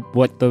what do you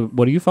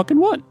fucking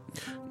want?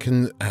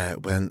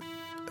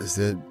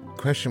 The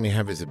question we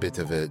have is a bit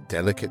of a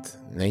delicate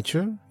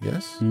nature,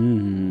 yes?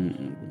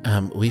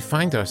 We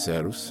find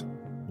ourselves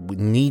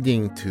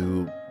needing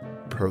to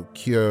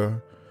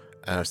procure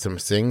some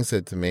things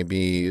that might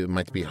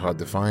be hard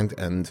to find,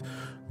 and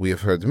we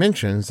have heard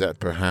mentions that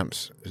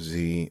perhaps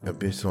the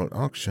Abyssal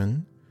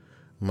Auction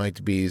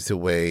might be the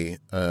way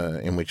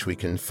in which we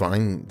can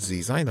find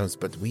these items,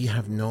 but we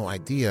have no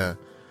idea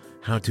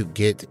how to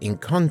get in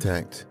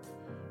contact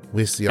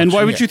with the auction. And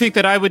why would you think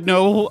that I would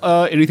know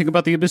anything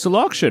about the Abyssal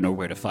Auction or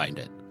where to find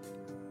it?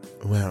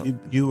 Well,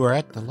 You were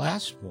at the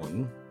last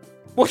one.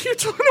 What are you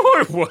talking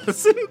about? It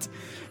wasn't.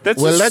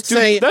 let's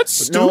say that's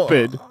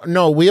stupid.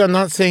 No, we are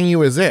not saying you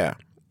were there,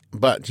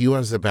 but you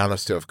are the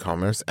Baluster of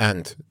Commerce,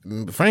 and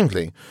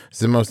frankly,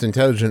 the most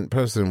intelligent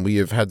person we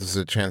have had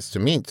the chance to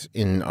meet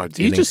in our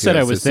dealings. You just said here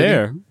I at the was city.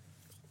 there.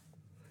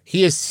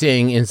 He is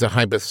saying in the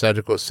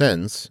hypothetical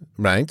sense,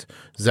 right,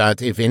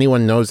 that if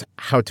anyone knows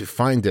how to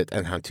find it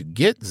and how to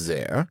get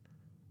there,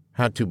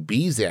 how to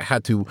be there, how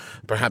to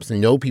perhaps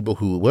know people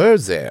who were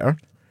there,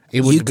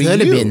 it would You be could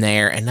have you. been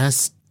there, and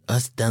us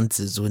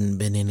dunces wouldn't have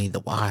been any the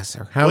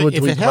wiser. How Well, would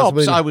if we it helps,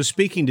 possibly- I was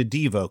speaking to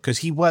Devo because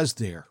he was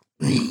there.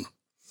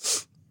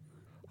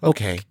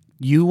 Okay.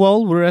 You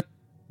all were at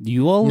the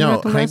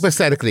last?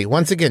 Hypothetically.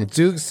 Once again,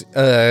 Dukes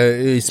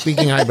is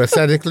speaking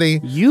hypothetically.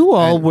 You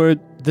all were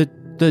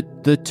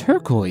the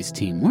turquoise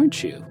team,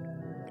 weren't you?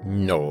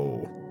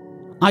 No.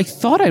 I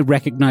thought I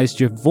recognized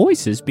your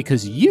voices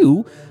because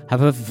you have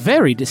a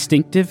very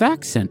distinctive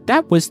accent.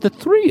 That was the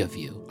three of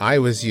you. I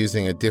was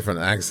using a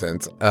different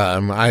accent.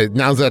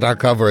 Now that our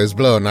cover is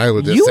blown, I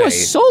will just You say...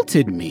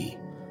 assaulted me.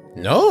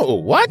 No,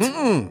 what?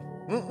 Me?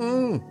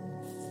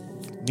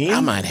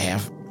 I might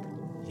have.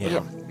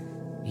 Yeah.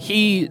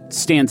 He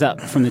stands up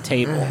from the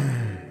table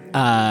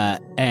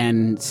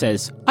and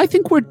says, I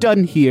think we're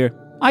done here.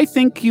 I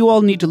think you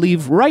all need to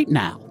leave right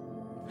now.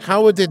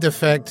 How would it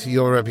affect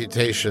your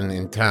reputation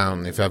in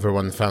town if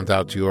everyone found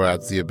out you were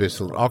at the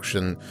Abyssal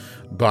Auction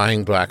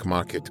buying black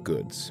market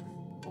goods?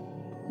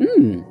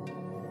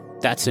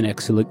 That's an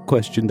excellent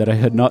question that I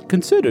had not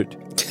considered.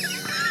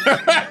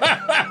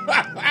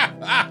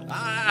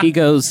 He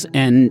goes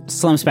and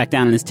slumps back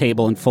down on his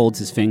table and folds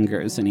his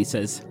fingers, and he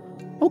says,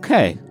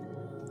 okay,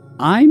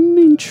 I'm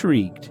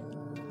intrigued.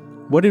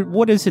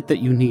 What is it that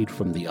you need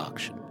from the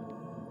auction?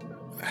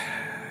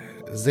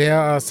 There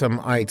are some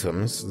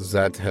items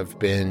that have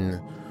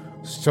been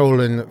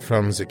stolen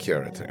from the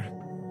curator.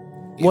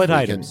 If What we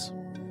items? can-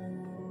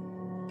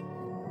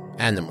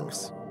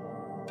 Animals.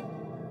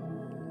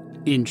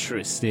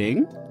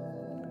 Interesting.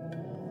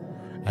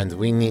 And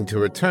we need to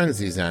return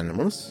these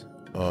animals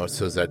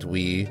so that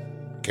we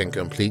can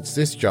complete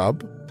this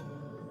job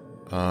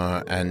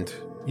and,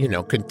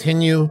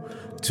 continue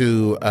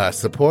to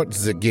support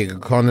the gig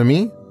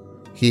economy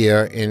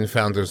here in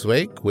Founders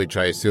Wake, which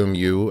I assume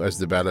you, as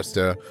the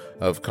Baluster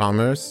of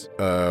Commerce,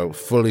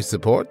 fully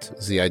support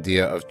the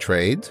idea of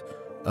trade,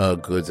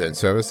 goods and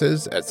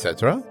services,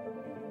 etc.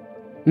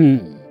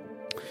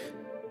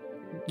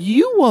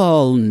 You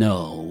all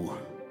know.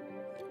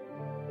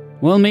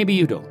 Well, maybe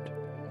you don't.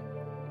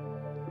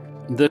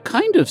 The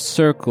kind of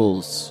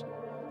circles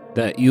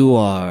that you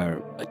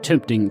are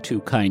attempting to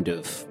kind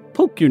of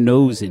poke your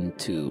nose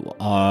into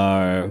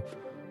are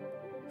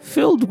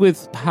filled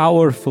with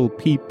powerful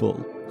people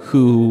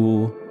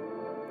who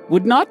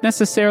would not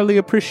necessarily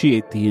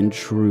appreciate the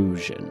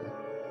intrusion.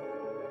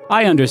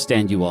 I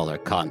understand you all are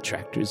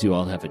contractors, you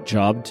all have a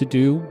job to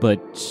do,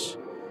 but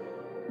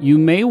you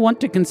may want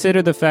to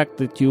consider the fact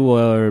that you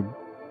are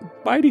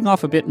biting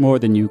off a bit more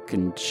than you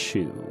can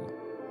chew.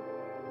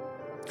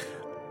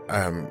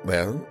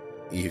 Well,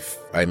 if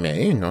I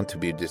may, not to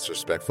be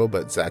disrespectful,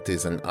 but that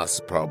is an us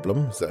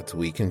problem that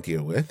we can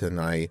deal with, and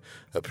I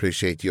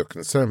appreciate your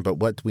concern. But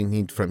what we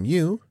need from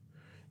you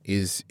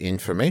is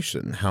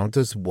information. How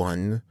does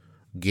one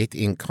get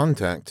in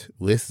contact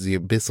with the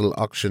Abyssal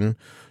Auction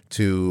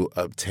to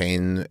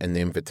obtain an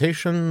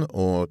invitation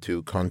or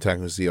to contact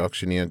with the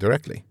auctioneer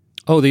directly?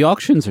 Oh, the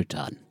auctions are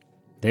done.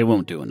 They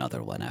won't do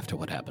another one after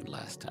what happened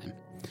last time.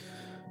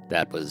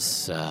 That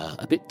was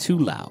a bit too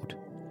loud.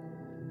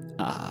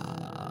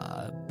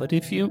 But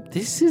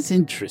this is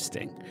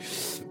interesting.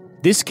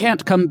 This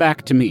can't come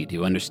back to me, do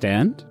you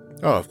understand?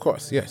 Oh, of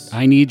course, yes.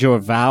 I need your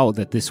vow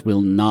that this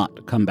will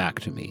not come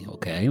back to me,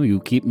 okay? You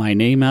keep my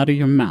name out of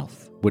your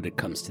mouth when it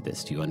comes to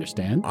this, do you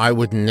understand? I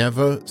would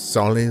never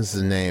sully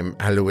the name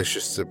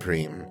Aloysius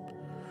Supreme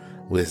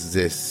with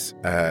this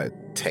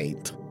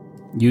taint.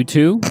 You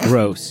two?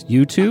 Gross.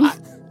 You two?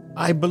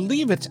 I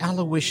believe it's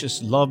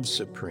Aloysius Love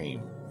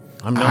Supreme.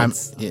 I'm not.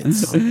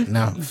 Yes.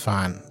 No,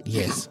 fine.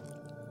 Yes.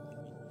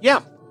 Yeah.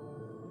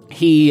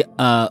 He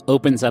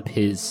opens up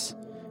his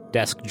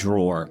desk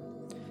drawer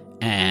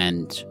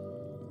and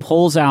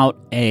pulls out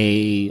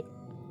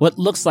what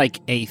looks like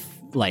a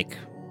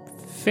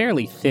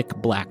fairly thick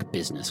black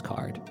business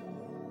card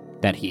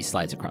that he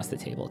slides across the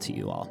table to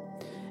you all.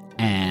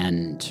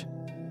 And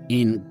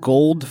in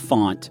gold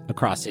font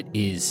across it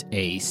is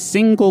a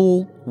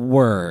single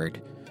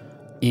word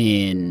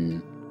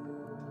in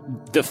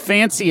the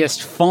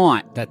fanciest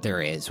font that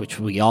there is, which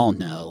we all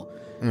know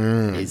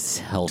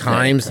is Helvetica.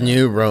 Times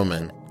New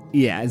Roman.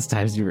 Yeah, it's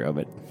Times New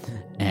Roman.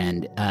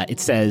 And it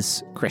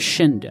says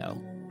crescendo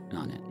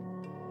on it.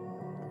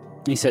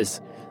 He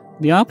says,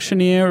 the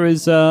auctioneer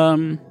is,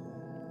 The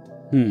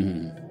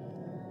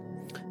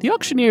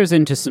auctioneer is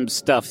into some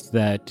stuff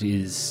that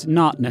is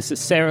not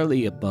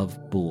necessarily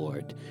above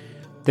board.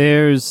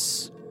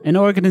 There's an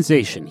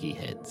organization he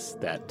heads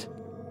that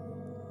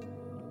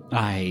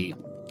I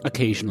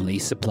occasionally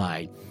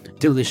supply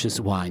delicious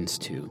wines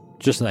to,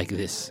 just like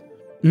this.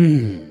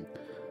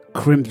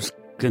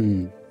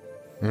 Crimson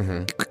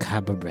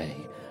Cabaret.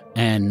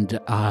 And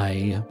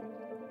I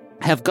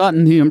have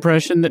gotten the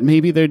impression that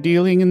maybe they're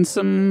dealing in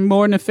some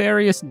more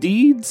nefarious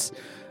deeds.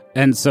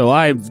 And so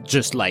I've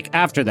just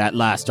after that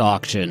last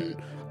auction,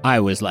 I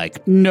was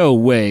like, no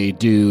way,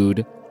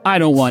 dude. I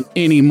don't want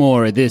any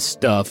more of this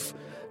stuff.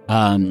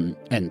 And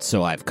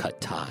so I've cut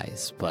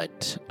ties.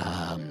 But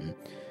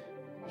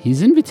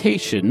his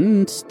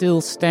invitation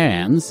still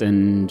stands,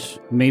 and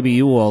maybe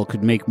you all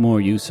could make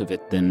more use of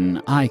it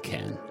than I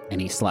can.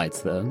 And he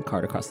slides the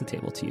card across the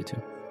table to you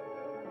two.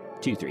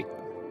 2-3.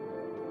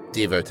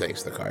 Devo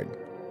takes the card.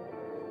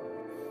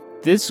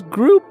 This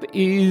group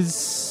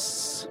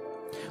is...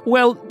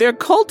 Well, they're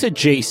cult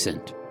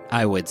adjacent,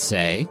 I would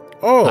say.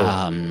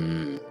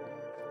 Oh.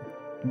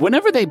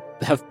 Whenever they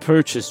have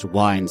purchased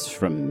wines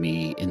from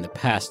me in the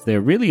past,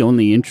 they're really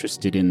only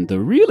interested in the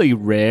really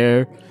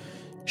rare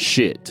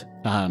shit.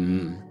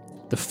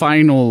 The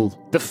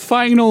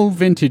final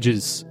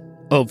vintages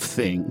of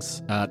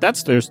things.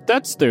 That's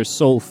their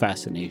sole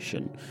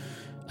fascination.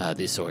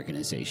 This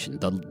organization,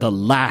 the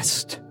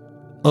last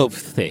of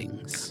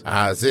things.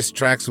 This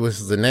tracks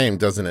with the name,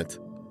 doesn't it?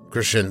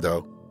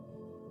 Crescendo.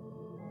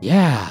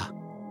 Yeah.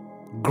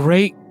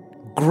 Great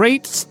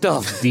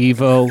stuff,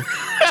 Devo.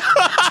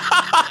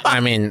 I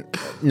mean,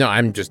 no,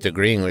 I'm just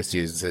agreeing with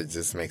you. It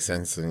just makes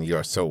sense, and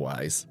you're so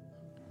wise.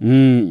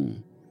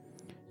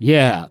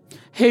 Yeah.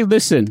 Hey,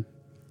 listen.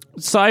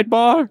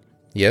 Sidebar.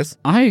 Yes?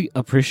 I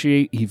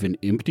appreciate even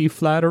empty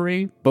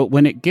flattery, but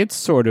when it gets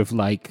sort of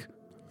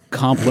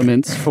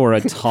compliments for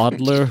a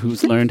toddler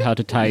who's learned how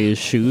to tie his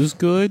shoes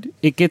good,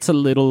 it gets a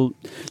little...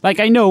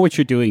 I know what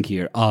you're doing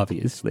here,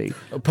 obviously.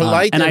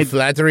 Polite and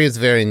flattery is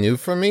very new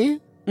for me.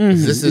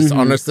 This is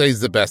honestly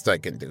the best I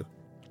can do.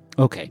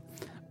 Okay.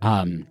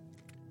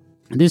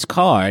 This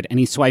card, and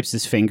he swipes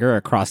his finger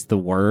across the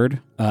word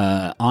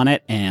on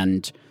it,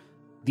 and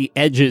the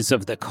edges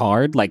of the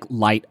card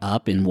light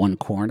up in one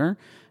corner,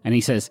 and he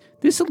says,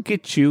 "This'll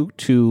get you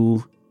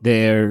to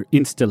their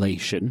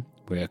installation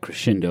where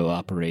Crescendo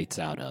operates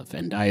out of,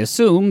 and I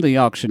assume the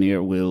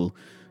auctioneer will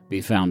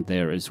be found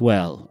there as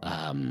well.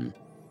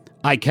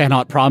 I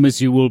cannot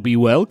promise you will be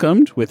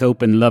welcomed with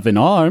open loving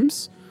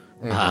arms,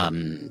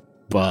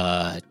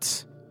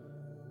 but...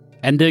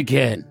 And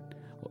again,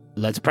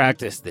 let's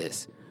practice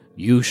this.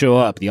 You show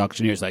up, the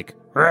auctioneer's like,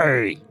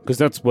 hey, because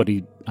that's what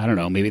he... I don't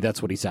know, maybe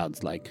that's what he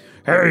sounds like.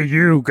 Hey,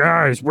 you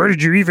guys, where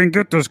did you even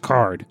get this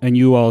card? And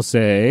you all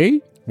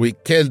say... We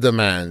killed the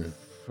man.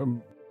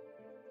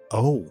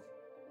 Oh.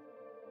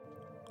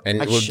 And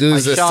we'll do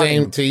the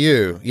same to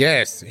you.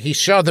 Yes, he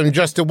shot him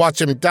just to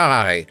watch him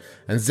die.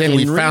 And then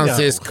we found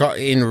this card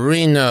in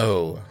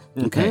Reno.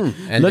 Okay.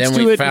 And then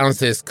we found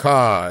this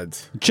card.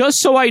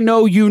 Just so I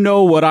know you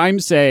know what I'm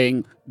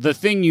saying, the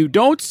thing you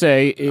don't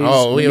say is...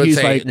 Oh, we would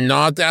say,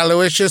 not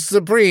Aloysius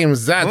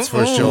Supremes, that's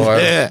for sure.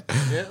 Yeah.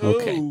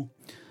 Okay.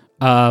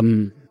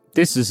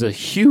 This is a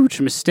huge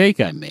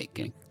mistake I'm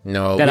making.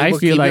 No, that we will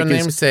keep your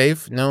name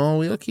safe. No,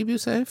 we'll keep you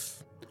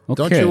safe. Okay.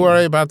 Don't you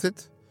worry about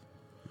it.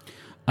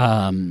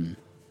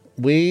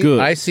 Good.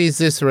 I see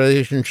this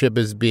relationship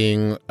as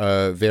being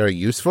very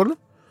useful.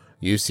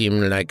 You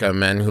seem like a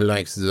man who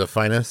likes the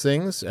finer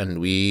things,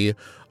 and we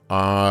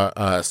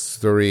are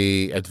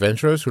story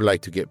adventurers who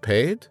like to get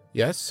paid.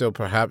 Yes, so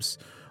perhaps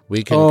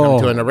we can come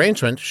to an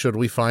arrangement should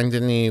we find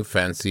any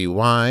fancy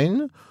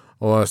wine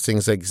or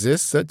things like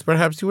this that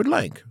perhaps you would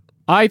like.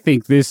 I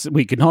think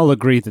we can all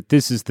agree that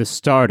this is the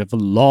start of a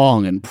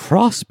long and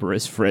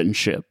prosperous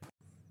friendship.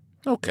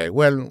 Okay,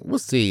 well, we'll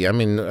see. I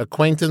mean,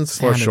 acquaintance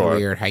for sure.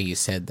 Weird how you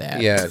said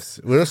that. Yes,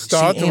 we'll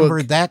start. See,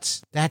 Amber,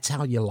 that's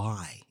how you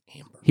lie,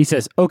 Amber. He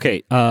says,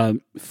 okay,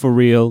 for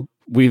real,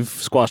 we've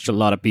squashed a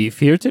lot of beef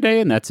here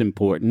today, and that's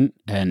important,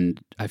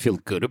 and I feel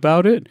good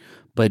about it,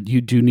 but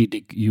you do need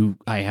to,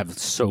 I have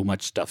so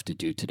much stuff to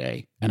do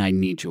today, and I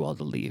need you all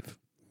to leave.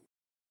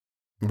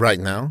 Right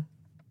now?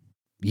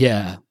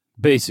 Yeah,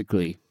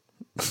 basically.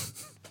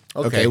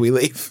 Okay, we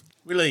leave.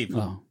 We leave.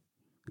 Oh.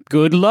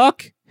 Good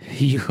luck.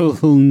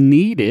 You'll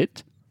need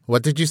it.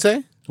 What did you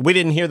say? We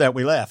didn't hear that.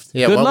 We left.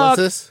 Yeah, Good what luck.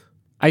 was this?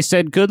 I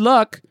said good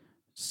luck.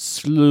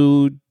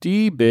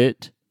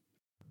 Sludibit.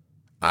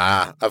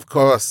 Of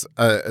course,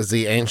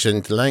 the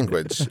ancient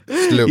language.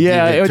 Sloop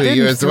Yeah, gave it to you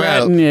didn't as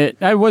well. threaten it.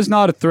 I was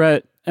not a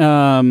threat.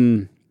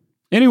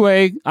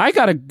 Anyway, I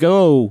gotta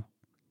go.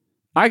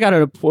 I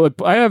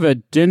have a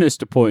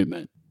dentist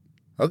appointment.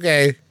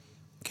 Okay.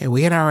 Okay,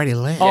 we had already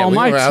left. Oh, we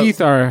my were out. teeth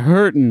are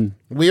hurting.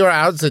 We were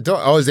out the door.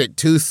 Oh, is it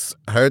tooth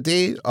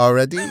hurty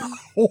already?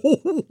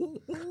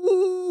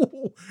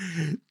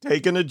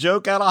 Taking a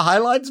joke out of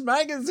Highlights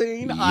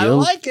Magazine. I You'll-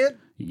 like it.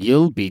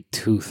 You'll be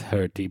tooth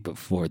hurty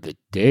before the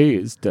day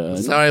is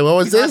done. Sorry, what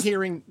was We're not this?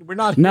 hearing. We're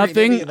not hearing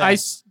Nothing. any of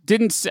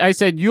that. I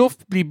said you'll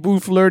be boo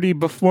flirty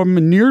before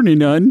manurny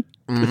none.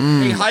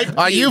 Hey, hype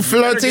Are you better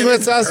flirting get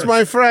with in us, there.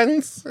 my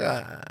friends?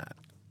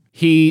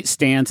 He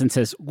stands and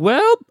says,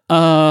 "Well,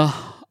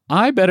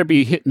 I better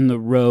be hitting the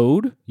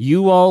road.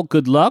 You all,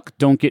 good luck.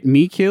 Don't get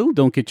me killed.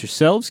 Don't get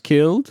yourselves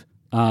killed."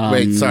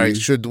 Wait, sorry.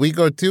 Should we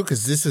go too?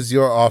 Because this is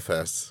your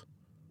office.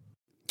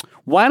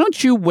 Why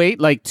don't you wait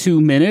like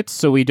 2 minutes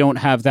so we don't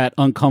have that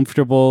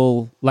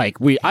uncomfortable,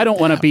 I don't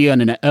want to be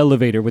on an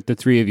elevator with the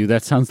three of you.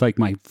 That sounds like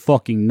my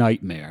fucking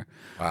nightmare.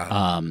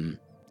 Wow.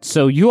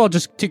 So you all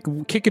just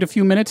kick it a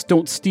few minutes.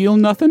 Don't steal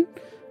nothing.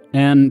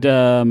 And,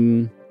 let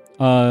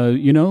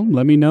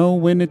me know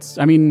when it's,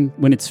 let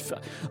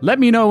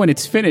me know when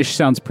it's finished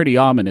sounds pretty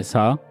ominous,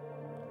 huh?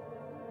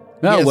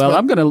 Oh, Yes, well, but-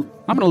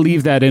 I'm gonna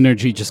leave that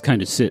energy just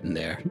kind of sitting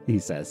there, he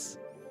says.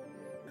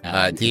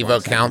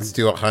 Devo counts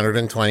to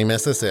 120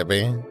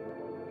 Mississippi,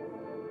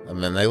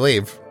 and then they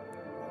leave.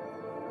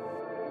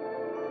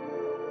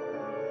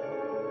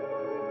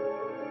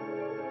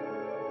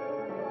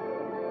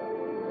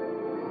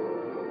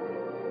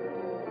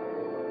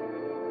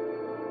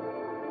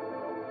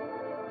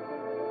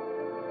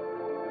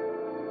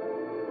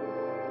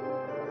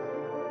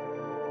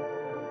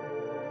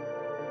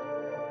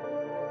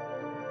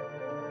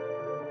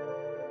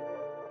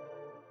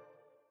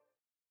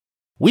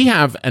 We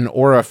have an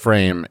Aura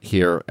frame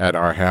here at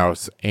our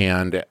house,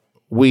 and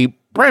we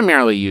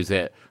primarily use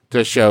it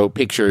to show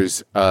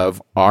pictures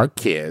of our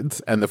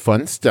kids and the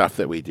fun stuff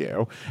that we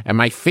do. And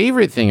my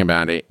favorite thing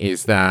about it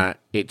is that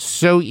it's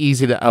so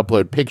easy to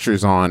upload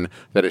pictures on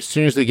that as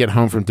soon as we get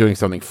home from doing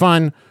something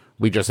fun,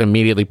 we just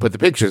immediately put the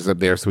pictures up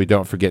there so we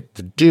don't forget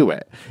to do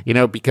it. You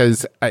know,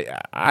 because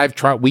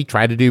we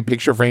tried to do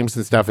picture frames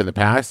and stuff in the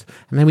past,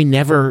 and then we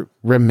never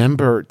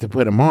remember to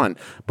put them on.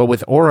 But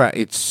with Aura,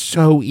 it's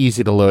so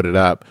easy to load it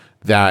up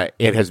that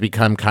it has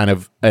become kind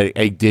of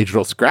a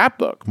digital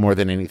scrapbook more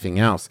than anything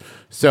else.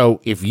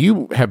 So if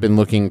you have been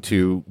looking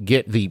to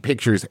get the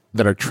pictures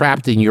that are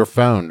trapped in your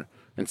phone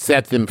and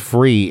set them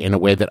free in a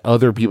way that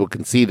other people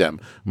can see them,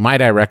 might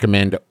I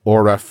recommend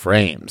Aura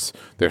Frames.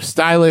 They're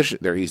stylish,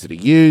 they're easy to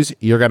use,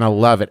 you're going to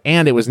love it.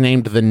 And it was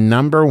named the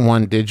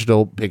 #1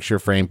 digital picture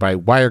frame by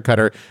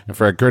Wirecutter, and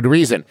for a good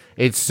reason.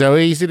 It's so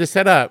easy to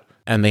set up,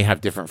 and they have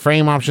different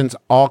frame options,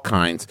 all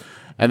kinds.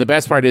 And the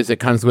best part is it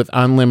comes with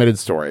unlimited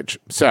storage.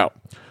 So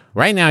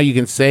right now, you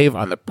can save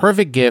on the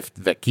perfect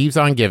gift that keeps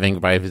on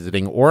giving by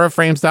visiting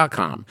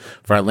auraframes.com.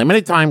 For a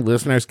limited time,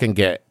 listeners can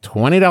get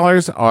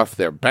 $20 off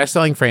their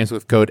best-selling frames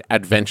with code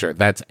ADVENTURE.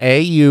 That's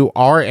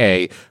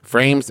AURA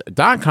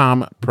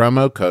frames.com,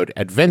 promo code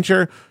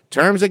ADVENTURE.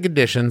 Terms and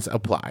conditions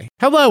apply.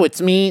 Hello,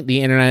 it's me,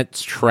 the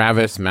internet's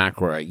Travis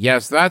McElroy.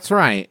 Yes, that's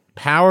right.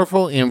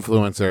 Powerful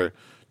influencer,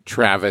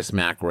 Travis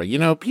McElroy. You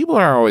know, people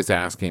are always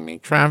asking me,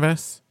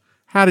 Travis,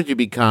 how did you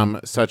become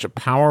such a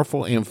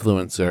powerful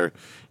influencer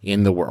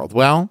in the world?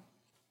 Well,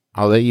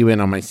 I'll let you in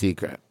on my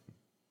secret.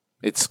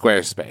 It's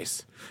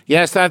Squarespace.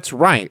 Yes, that's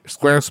right.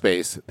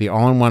 Squarespace, the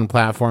all-in-one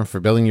platform for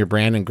building your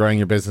brand and growing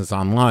your business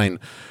online.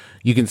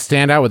 You can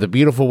stand out with a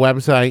beautiful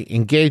website,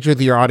 engage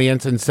with your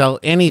audience, and sell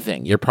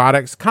anything, your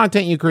products,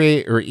 content you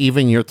create, or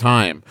even your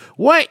time.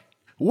 What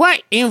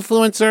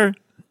influencer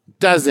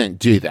doesn't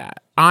do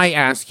that? I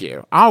ask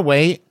you. I'll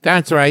wait.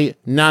 That's right.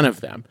 None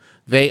of them.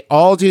 They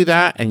all do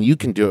that, and you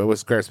can do it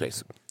with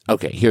Squarespace.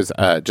 Okay, here's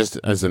just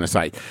as an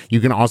aside. You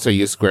can also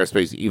use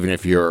Squarespace even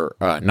if you're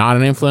not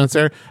an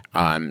influencer,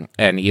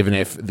 and even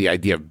if the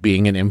idea of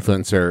being an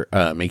influencer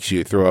makes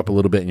you throw up a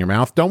little bit in your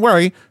mouth. Don't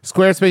worry,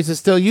 Squarespace is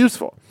still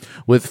useful.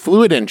 With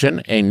Fluid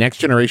Engine, a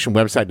next-generation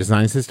website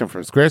design system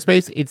from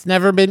Squarespace, it's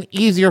never been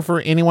easier for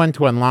anyone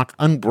to unlock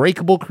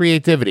unbreakable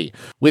creativity.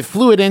 With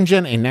Fluid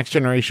Engine, a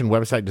next-generation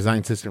website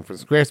design system from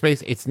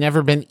Squarespace, it's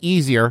never been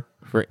easier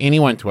for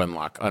anyone to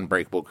unlock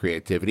unbreakable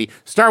creativity.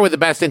 Start with the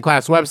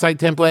best-in-class website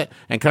template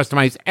and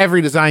customize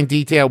every design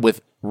detail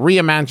with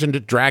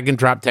reimagined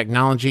drag-and-drop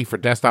technology for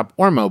desktop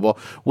or mobile.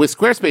 With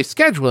Squarespace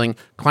scheduling,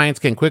 clients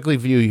can quickly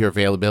view your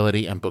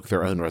availability and book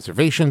their own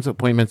reservations,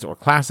 appointments, or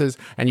classes,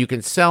 and you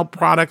can sell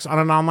products on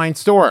an online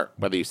store.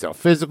 Whether you sell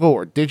physical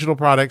or digital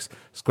products,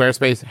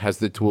 Squarespace has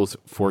the tools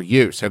for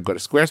you. So go to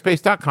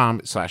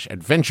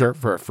squarespace.com/adventure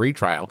for a free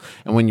trial,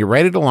 and when you're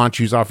ready to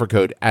launch, use offer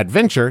code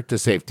ADVENTURE to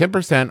save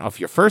 10% off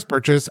your first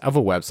purchase of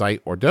a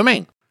website or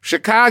domain.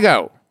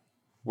 Chicago!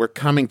 We're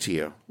coming to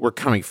you. We're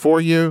coming for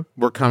you.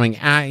 We're coming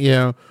at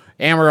you.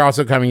 And we're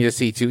also coming to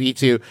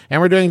C2E2.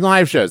 And we're doing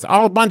live shows.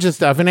 All a bunch of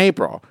stuff in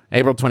April.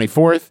 April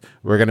 24th,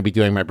 we're going to be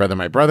doing My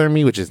Brother and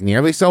Me, which is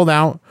nearly sold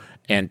out.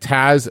 And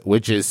Taz,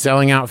 which is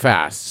selling out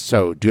fast.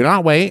 So do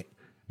not wait.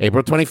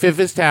 April 25th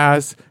is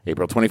Taz.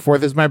 April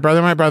 24th is My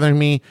Brother and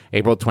Me.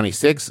 April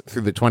 26th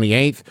through the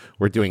 28th,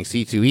 we're doing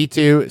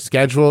C2E2.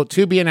 Schedule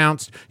to be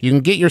announced. You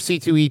can get your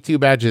C2E2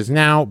 badges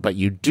now, but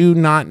you do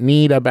not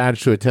need a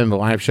badge to attend the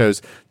live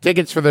shows.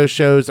 Tickets for those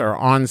shows are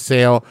on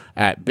sale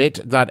at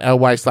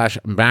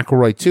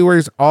bit.ly/McElroy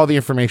Tours. All the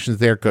information's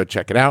there. Go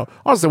check it out.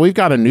 Also, we've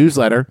got a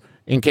newsletter.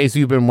 In case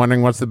you've been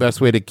wondering what's the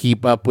best way to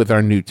keep up with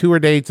our new tour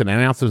dates and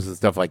announcements and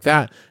stuff like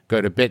that, go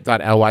to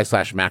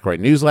bit.ly/McElroy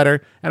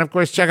newsletter. And of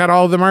course, check out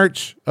all of the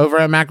merch over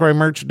at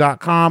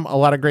McElroymerch.com. A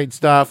lot of great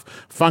stuff.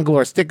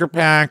 Fungalore sticker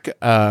pack,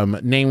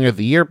 naming of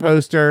the year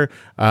poster.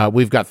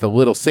 We've got the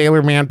little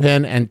Sailor Man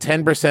pin, and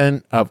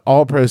 10% of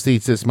all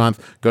proceeds this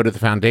month go to the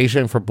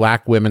Foundation for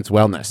Black Women's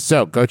Wellness.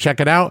 So go check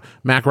it out,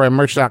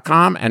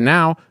 McElroymerch.com. And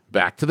now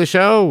back to the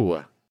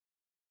show.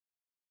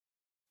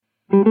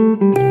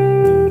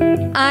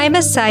 I'm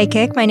a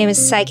psychic. My name is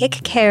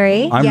Psychic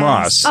Carrie. I'm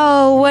Ross.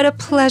 Oh, what a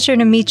pleasure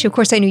to meet you. Of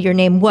course, I knew your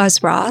name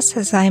was Ross,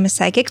 as I am a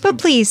psychic. But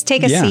please,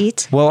 take a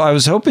seat. Well, I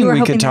was hoping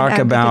we could talk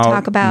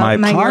about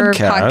my your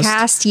podcast.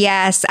 podcast.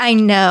 Yes, I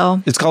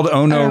know. It's called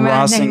Oh No,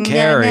 Ross and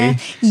Carrie.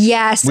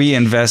 Yes. We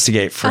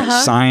investigate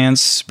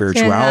science,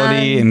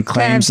 spirituality, and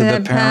claims of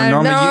the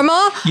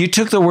paranormal. You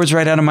took the words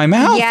right out of my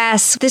mouth.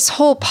 Yes. This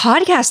whole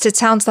podcast, it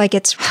sounds like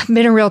it's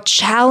been a real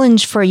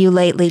challenge for you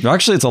lately.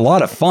 Actually, it's a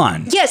lot of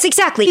fun. Yes,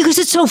 exactly. Because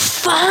it's so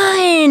fun.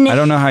 I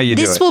don't know how you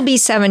do it. This will be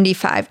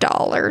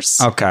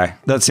 $75. Okay,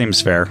 that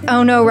seems fair.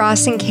 Oh no,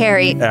 Ross and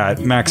Carrie. At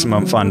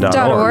MaximumFun.org.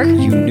 .org.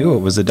 You knew it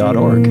was a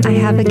 .org. I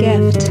have a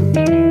gift.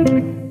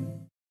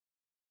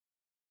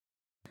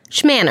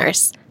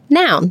 Schmanners.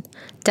 Noun.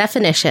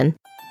 Definition.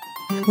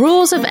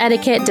 Rules of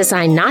etiquette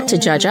designed not to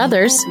judge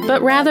others,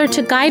 but rather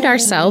to guide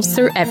ourselves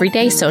through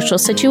everyday social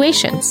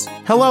situations.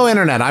 Hello,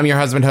 Internet. I'm your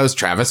husband host,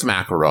 Travis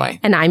McElroy.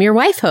 And I'm your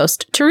wife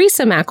host,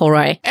 Teresa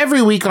McElroy.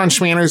 Every week on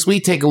Schmanners, we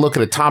take a look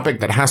at a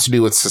topic that has to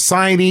do with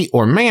society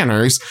or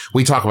manners.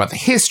 We talk about the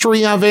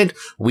history of it.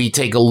 We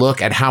take a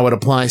look at how it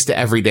applies to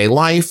everyday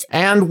life.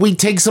 And we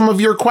take some of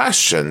your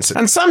questions.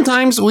 And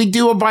sometimes we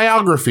do a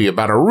biography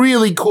about a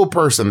really cool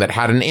person that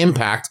had an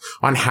impact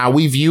on how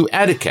we view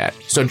etiquette.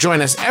 So join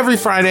us every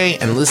Friday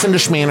and listen to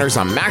Schmanners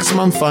on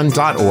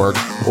MaximumFun.org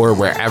or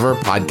wherever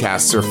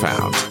podcasts are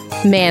found.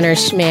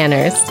 Manners,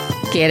 schmanners.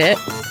 Get it?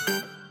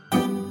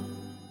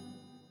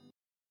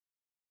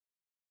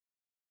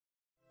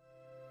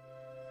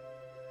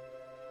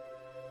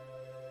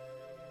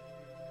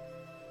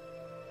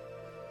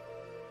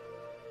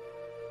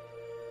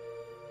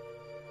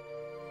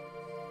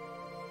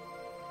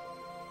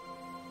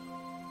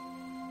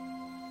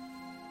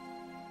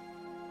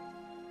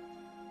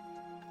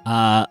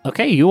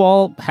 Okay, you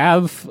all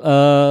have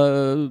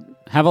a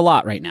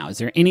lot right now. Is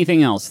there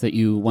anything else that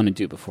you want to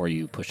do before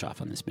you push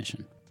off on this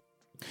mission?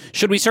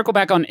 Should we circle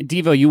back on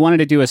Devo? You wanted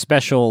to do a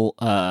special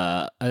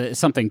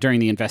something during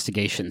the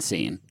investigation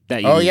scene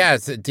that you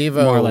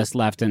Devo more or less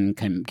left and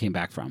came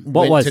back from.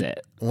 What was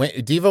it?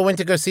 Devo went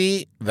to go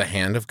see The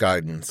Hand of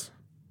Guidance.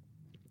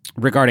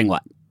 Regarding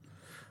what?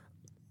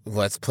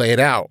 Let's play it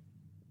out.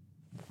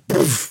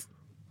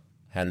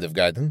 Hand of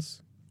Guidance.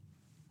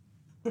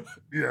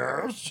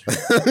 Yes.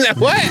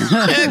 What?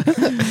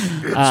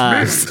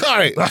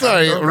 Sorry,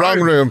 wrong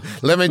room.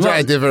 Let me try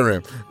a different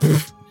room.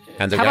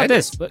 How about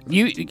this?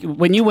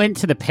 When you went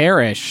to the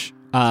parish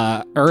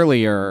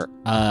earlier,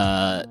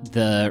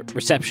 the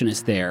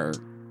receptionist there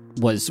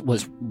is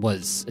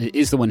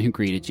the one who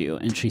greeted you,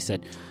 and she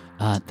said,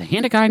 "The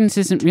Hand of Guidance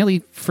isn't really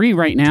free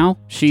right now.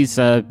 She's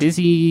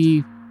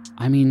busy.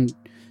 I mean,"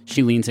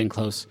 she leans in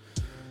close.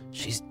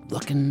 She's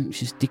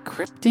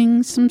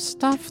decrypting some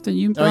stuff that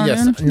you brought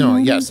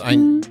in. Yes, I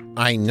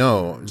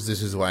know.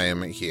 This is why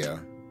I'm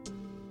here.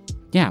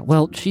 Yeah,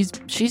 well, she's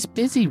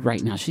busy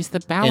right now. She's the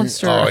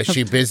baluster. Is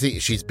she busy?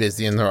 She's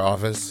busy in her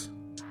office?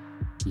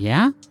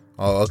 Yeah?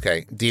 Oh,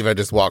 okay. Diva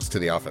just walks to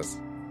the office.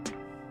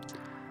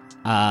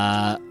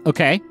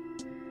 Okay.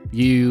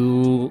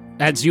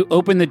 As you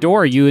open the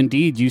door,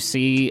 you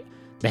see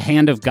the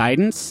Hand of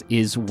Guidance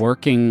is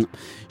working.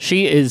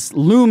 She is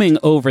looming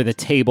over the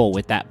table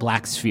with that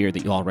black sphere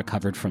that you all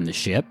recovered from the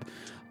ship.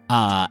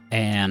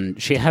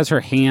 And she has her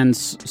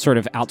hands sort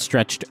of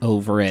outstretched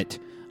over it.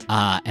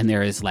 And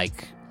there is there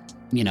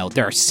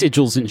are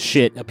sigils and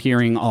shit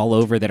appearing all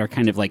over that are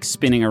kind of like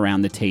spinning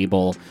around the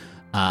table.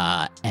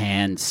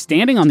 And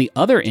standing on the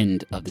other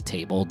end of the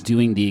table,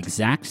 doing the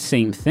exact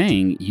same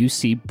thing, you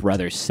see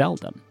Brother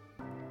Seldom.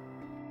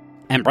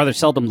 And Brother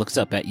Seldom looks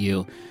up at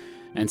you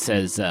and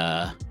says,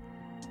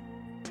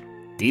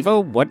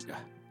 Devo, what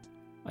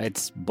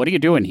are you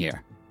doing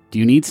here? Do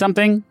you need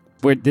something?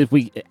 Where did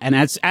we? And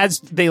as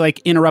they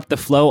interrupt the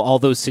flow, all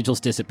those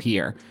sigils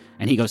disappear.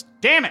 And he goes,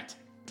 damn it!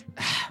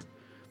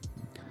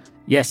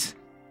 Yes,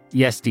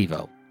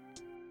 Devo.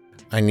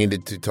 I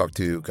needed to talk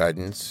to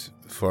Guidance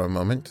for a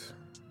moment.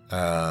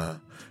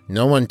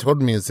 No one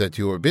told me that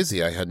you were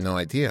busy. I had no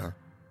idea.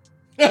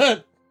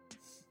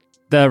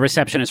 The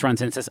receptionist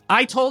runs in and says,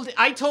 I told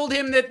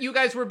him that you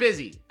guys were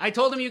busy. I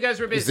told him you guys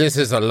were busy. This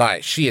is a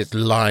lie. She is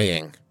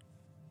lying.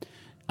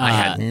 I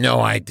had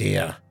no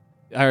idea.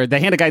 Or the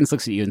hand of guidance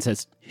looks at you and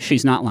says,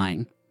 she's not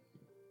lying.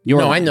 You're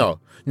no, lying. I know.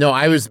 No,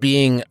 I was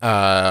being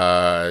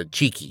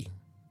cheeky.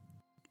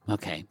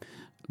 Okay.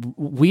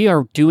 We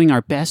are doing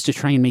our best to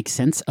try and make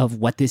sense of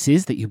what this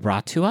is that you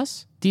brought to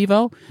us,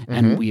 Devo,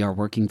 and we are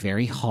working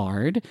very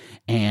hard,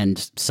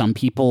 and some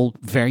people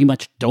very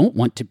much don't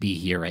want to be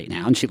here right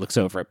now. And she looks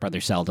over at Brother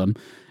Seldom,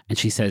 and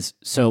she says,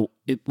 so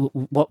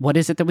what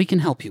is it that we can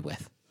help you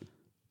with?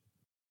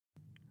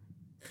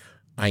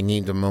 I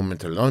need a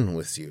moment alone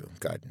with you,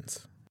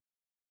 Guidance.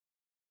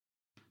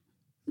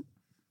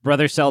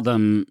 Brother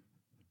Seldom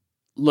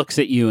looks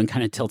at you and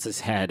kind of tilts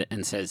his head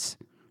and says,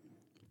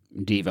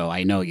 Devo,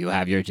 I know you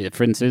have your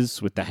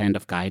differences with the Hand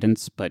of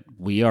Guidance, but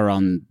we are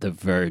on the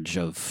verge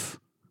of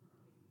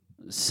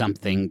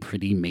something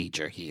pretty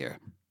major here.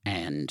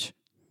 And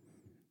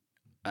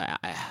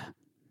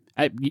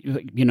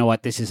you know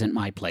what? This isn't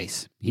my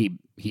place. He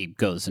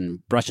goes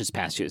and brushes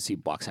past you as he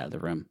walks out of the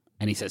room.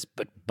 And he says,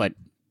 but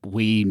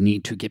we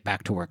need to get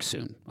back to work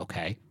soon,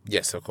 okay?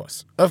 Yes, of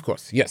course. Of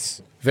course,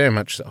 yes. Very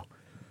much so.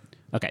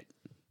 Okay.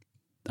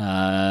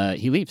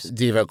 He leaves.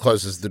 Devo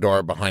closes the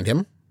door behind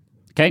him.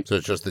 Okay. So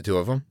it's just the two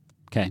of them.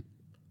 Okay.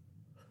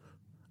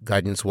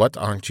 Guidance, what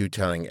aren't you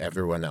telling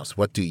everyone else?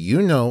 What do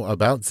you know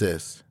about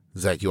this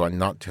that you are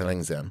not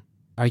telling them?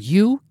 Are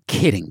you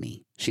kidding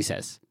me? She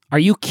says. Are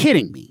you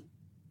kidding me?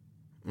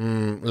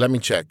 Let me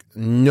check.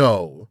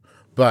 No.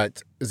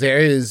 But there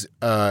is,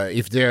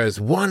 if there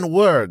is one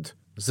word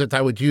that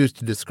I would use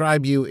to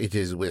describe you, it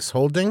is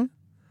withholding.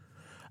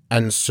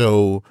 And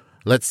so,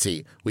 let's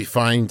see. We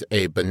find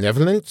a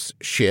benevolent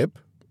ship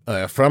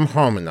from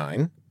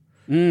Harmonine.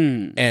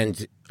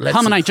 And let's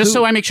Harmonine, just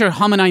so I make sure,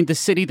 Harmonine, the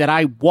city that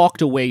I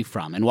walked away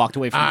from my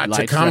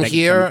life. to come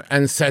here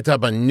and set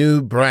up a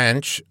new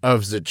branch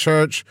of the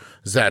church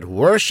that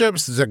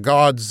worships the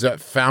gods that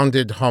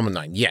founded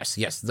Harmonine.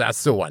 Yes,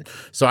 that's the one.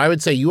 So I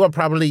would say you are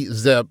probably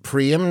the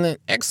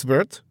preeminent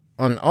expert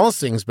on all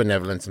things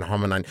benevolence in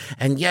Harmonine.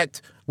 And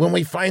yet, when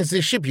we find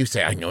this ship, you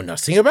say, I know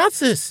nothing about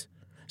this.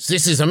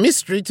 This is a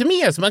mystery to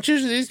me as much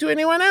as it is to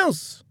anyone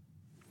else.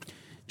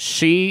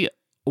 She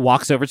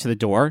walks over to the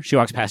door. She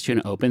walks past you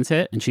and opens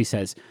it, and she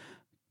says,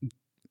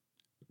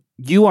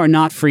 you are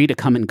not free to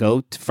come and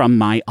go from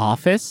my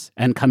office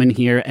and come in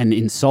here and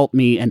insult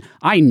me. And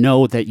I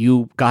know that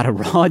you got a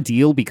raw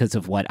deal because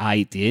of what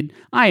I did.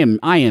 I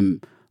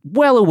am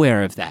well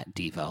aware of that,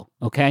 Devo,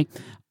 okay?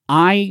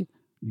 I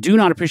do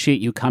not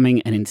appreciate you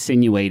coming and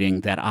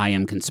insinuating that I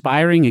am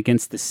conspiring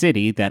against the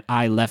city that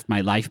I left my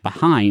life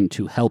behind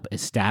to help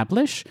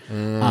establish.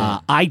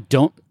 I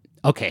don't...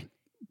 Okay,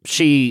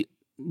 she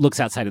looks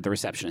outside at the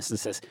receptionist and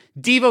says,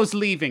 Devo's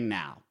leaving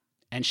now.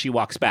 And she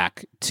walks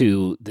back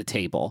to the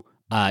table.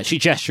 She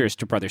gestures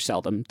to Brother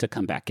Seldom to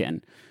come back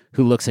in,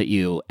 who looks at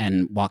you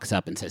and walks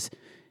up and says,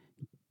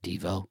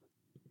 Devo,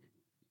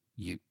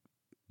 you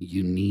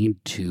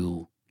need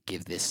to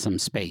give this some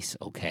space,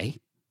 okay?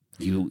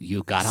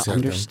 You gotta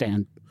Seldom,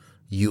 understand.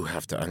 You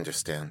have to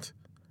understand.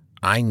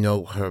 I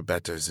know her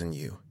better than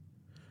you.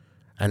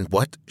 And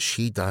what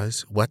she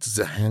does, what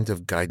the Hand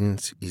of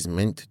Guidance is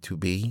meant to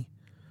be,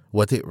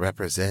 what it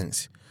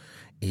represents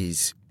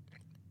is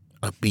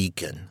a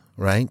beacon,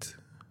 right?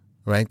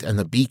 Right? And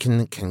the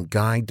beacon can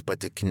guide,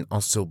 but it can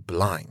also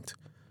blind.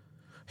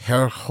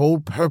 Her whole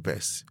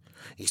purpose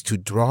is to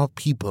draw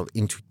people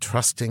into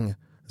trusting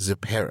the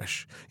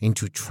parish,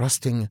 into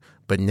trusting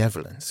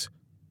benevolence,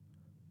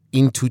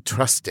 into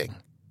trusting.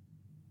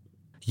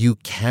 You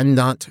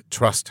cannot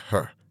trust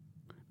her.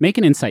 Make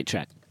an insight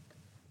check.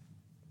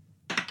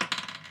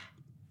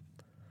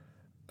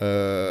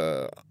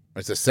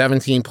 It's a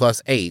 17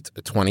 plus 8,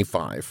 a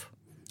 25.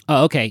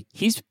 Oh, okay.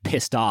 He's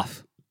pissed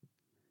off.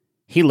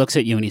 He looks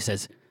at you and he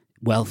says,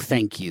 well,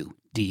 thank you,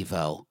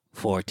 Devo,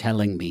 for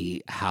telling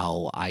me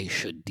how I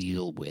should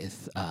deal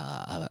with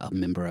a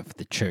member of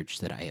the church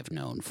that I have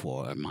known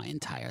for my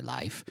entire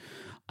life.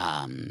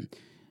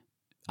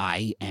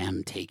 I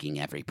am taking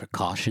every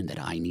precaution that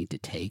I need to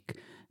take,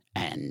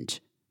 and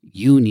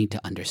you need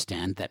to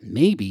understand that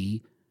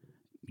maybe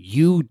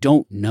you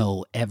don't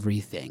know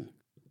everything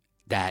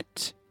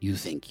that you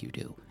think you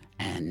do,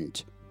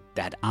 and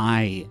that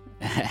I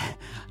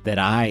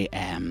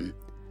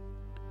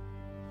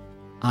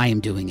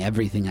am doing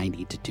everything I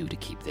need to do to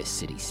keep this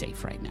city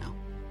safe right now.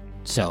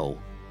 So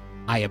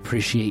I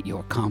appreciate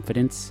your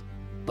confidence,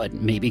 but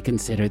maybe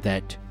consider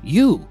that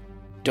you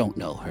don't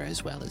know her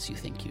as well as you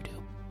think you do.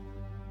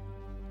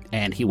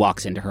 And he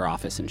walks into her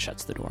office and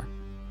shuts the door.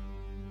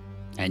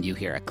 And you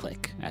hear a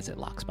click as it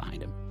locks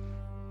behind him.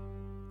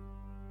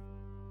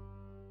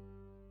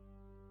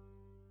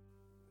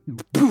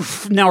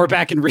 Poof! Now we're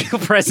back in real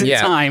present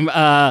time.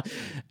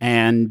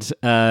 And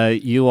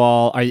you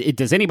all are.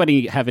 Does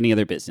anybody have any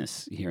other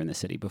business here in the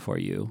city before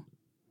you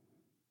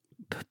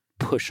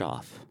push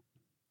off?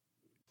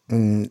 We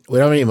don't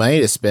have any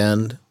money to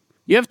spend.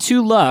 You have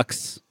 2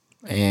 lucks.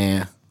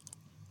 Yeah.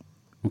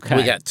 Okay.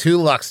 We got 2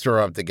 lucks to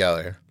rub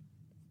together.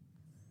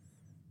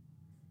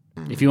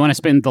 If you want to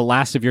spend the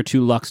last of your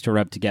 2 lucks to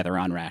rub together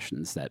on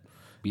rations,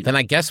 then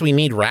I guess we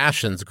need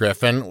rations,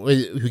 Griffin.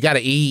 We got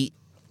to eat.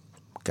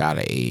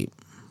 Gotta eat.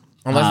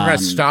 Unless we're going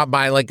to stop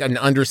by like an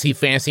undersea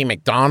fancy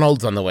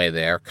McDonald's on the way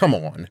there. Come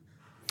on.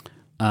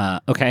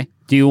 Okay.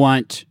 Do you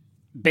want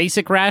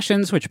basic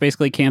rations, which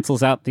basically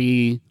cancels out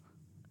the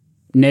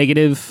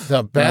negative?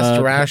 The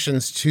best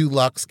rations 2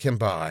 lucks can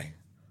buy.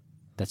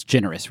 That's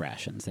generous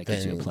rations. That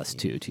gives you a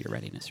 +2 to your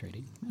readiness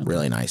rating. Okay.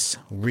 Really nice.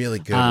 Really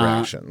good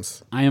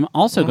rations. I am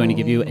also going to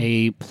give you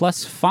a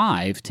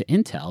 +5 to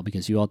intel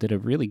because you all did a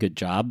really good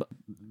job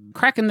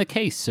cracking the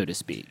case, so to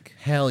speak.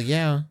 Hell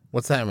yeah.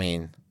 What's that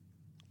mean?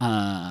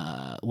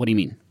 What do you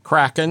mean?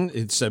 Kraken.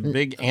 It's a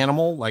big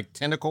animal, like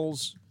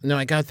tentacles. No,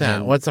 I got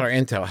that. What's our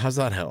intel? How's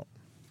that help?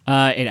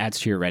 It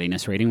adds to your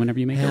readiness rating whenever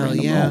you make a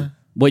random roll.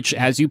 Which,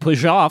 as you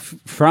push off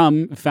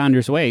from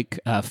Founder's Wake,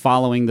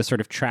 following the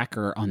sort of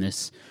tracker on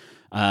this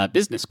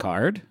business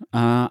card,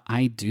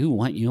 I do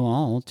want you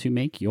all to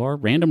make your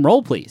random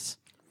roll, please.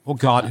 Oh,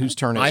 God, whose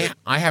turn is it?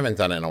 I haven't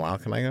done it in a while.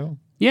 Can I go?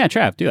 Yeah,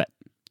 Trav, do it.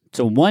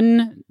 So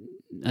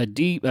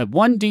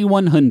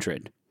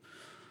 1D100.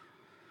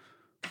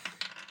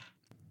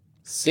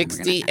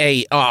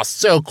 68. Oh,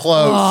 so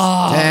close.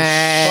 Oh,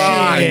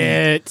 Dang.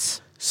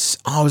 shit.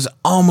 Oh, it was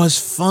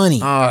almost funny.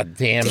 Oh,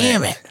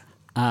 damn it.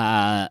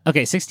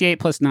 Okay, 68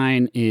 plus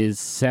 9 is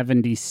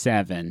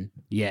 77.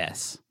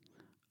 Yes.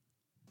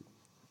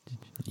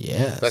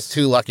 Yes. That's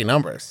 2 lucky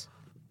numbers.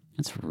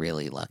 That's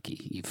really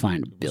lucky. You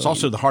find $1 billion. It's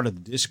also the heart of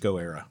the disco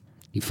era.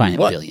 You find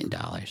What? $1 billion.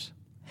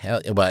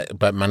 Hell,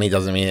 but money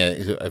doesn't mean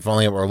it. If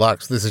only it were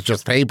lucks. This is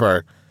just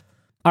paper.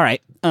 All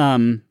right.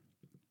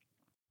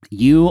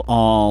 You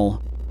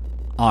all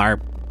are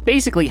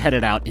basically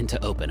headed out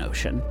into open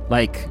ocean.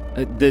 Like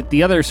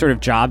the other sort of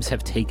jobs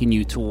have taken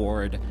you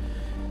toward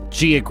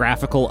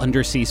geographical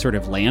undersea sort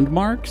of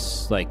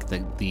landmarks, like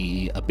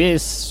the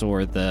abyss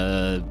or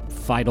the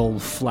Fidel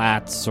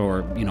Flats,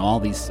 or all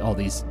these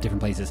different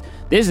places.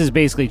 This is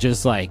basically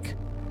just like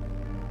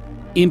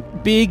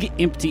big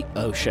empty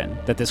ocean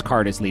that this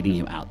card is leading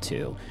you out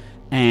to,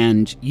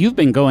 and you've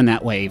been going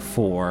that way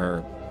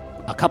for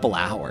a couple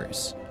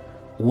hours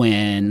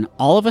when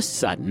all of a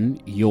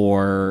sudden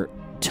your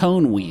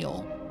tone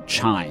wheel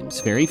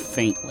chimes very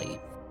faintly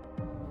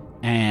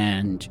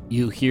and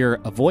you hear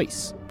a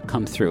voice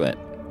come through it,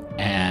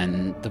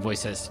 and the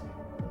voice says,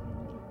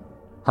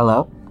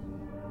 "Hello?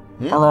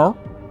 Hello?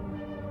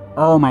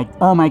 Oh my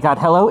God,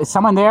 hello? Is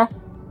someone there?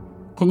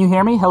 Can you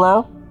hear me?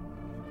 Hello?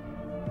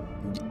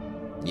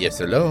 Yes,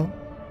 hello.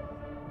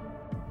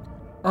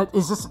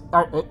 Is this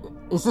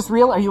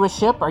real? Are you a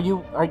ship?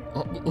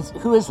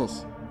 Who is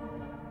this?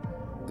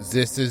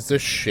 This is the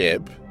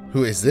ship.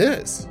 Who is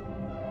this?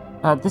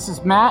 This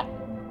is Matt.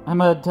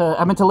 I'm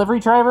a delivery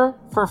driver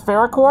for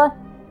Ferricor.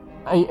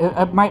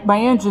 My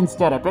engine's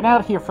dead. I've been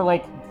out here for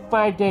like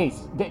 5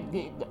 days.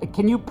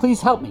 Can you please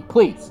help me,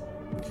 please?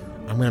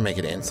 I'm gonna make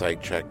an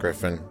insight check,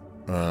 Griffin,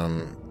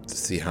 to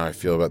see how I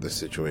feel about this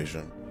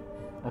situation.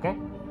 Okay.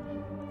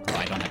 Oh,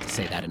 I don't have to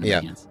say that in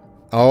advance.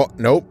 Oh,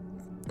 nope.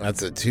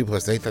 That's a 2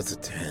 plus 8. That's a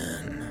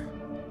 10.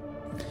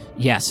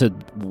 Yeah, so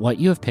what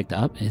you have picked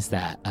up is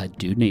that a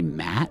dude named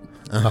Matt,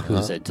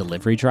 who's a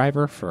delivery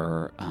driver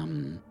for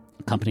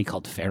a company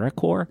called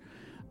Ferricor,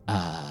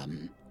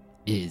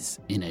 is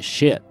in a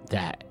ship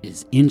that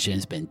his engine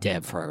has been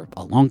dead for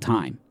a long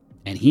time,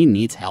 and he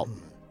needs help.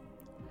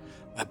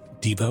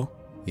 Devo?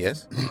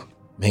 Yes?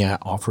 May I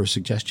offer a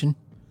suggestion?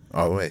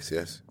 Always,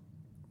 yes.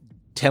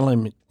 Tell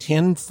him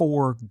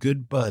 10-4,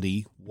 good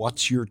buddy.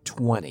 What's your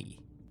 20?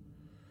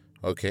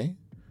 Okay.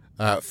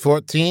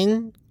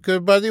 14,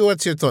 good buddy.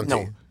 What's your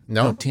 20?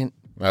 No? 10.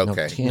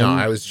 Okay. 10, no,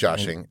 I was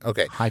joshing.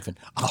 Okay. Hyphen.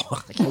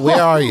 Oh.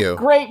 Where are you?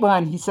 Great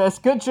one, he says.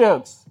 Good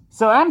jokes.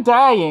 So I'm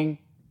dying.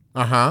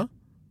 Uh-huh.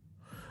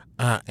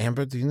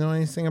 Amber, do you know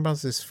anything about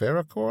this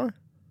Ferricor?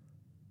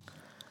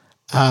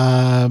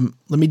 Let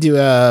me do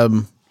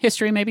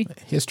History, maybe?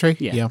 history.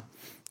 Yeah.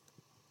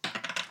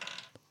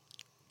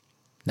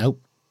 Nope.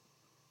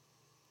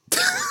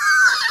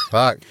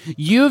 Fuck.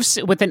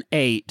 With an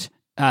 8,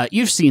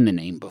 you've seen the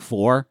name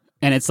before,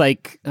 and it's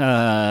like,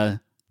 let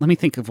me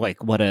think of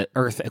like what a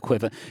Earth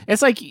equivalent.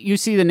 It's like you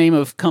see the name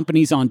of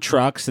companies on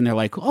trucks, and they're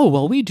like, oh,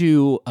 well, we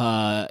do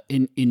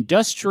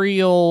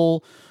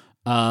industrial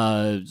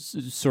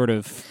sort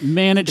of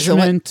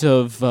management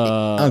of.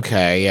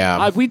 Okay,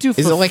 yeah. We do.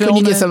 Is it like when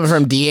you get something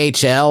from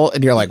DHL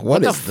and you're like,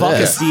 what the fuck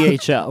this? is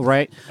DHL,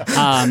 right?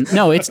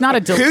 No, it's not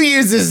a. Who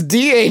uses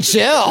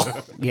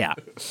DHL? Yeah.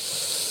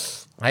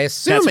 I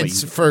assume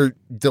That's it's for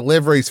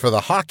deliveries for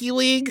the hockey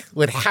league.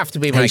 Would have to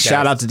be my Hey, guess.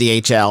 shout out to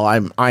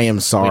DHL. I am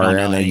We sorry. don't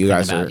know I know you anything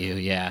guys about are. you.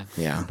 Yeah.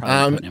 Yeah.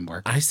 Probably putting in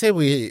work. I say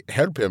we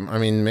help him. I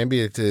mean,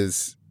 maybe it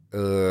is.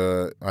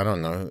 I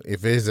don't know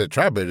if it is a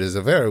trap. It is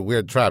a very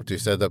weird trap to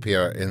set up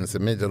here in the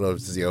middle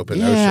of the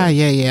open ocean.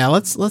 Yeah.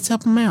 Let's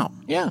help him out.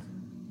 Yeah.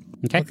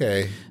 Okay.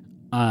 Okay.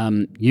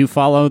 You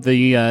follow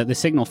the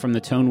signal from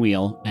the tone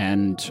wheel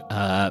and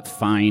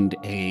find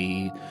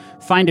a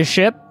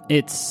ship.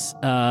 It's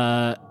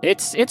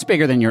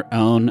bigger than your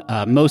own.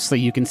 Mostly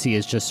you can see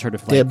is just sort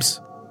of like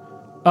Dibs.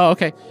 Oh,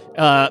 okay.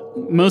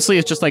 Mostly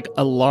it's just like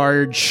a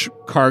large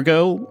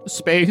cargo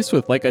space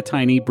with like a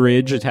tiny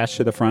bridge attached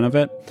to the front of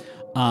it.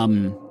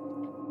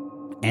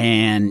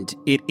 And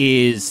it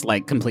is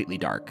like completely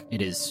dark.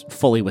 It is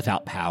fully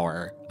without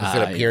power. Does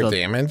it appear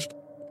damaged?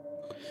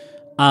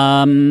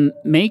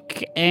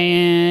 Make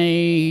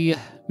an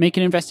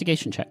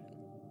investigation check.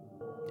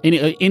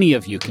 Any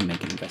of you can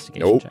make an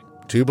investigation check.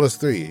 2 +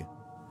 3.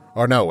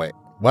 Or no, wait.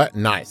 What?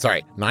 9.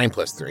 Sorry. 9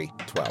 + 3.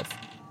 12.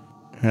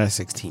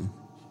 16.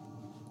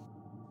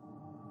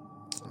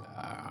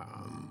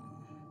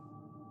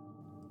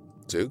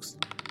 Zooks?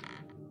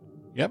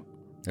 Yep.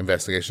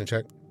 Investigation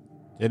check?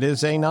 It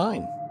is a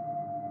 9.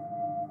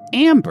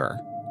 Amber.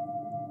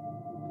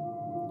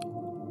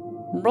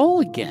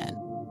 Roll again.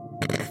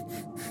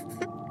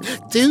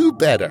 Do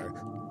better.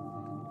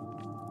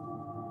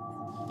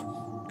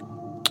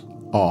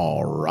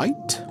 All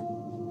right.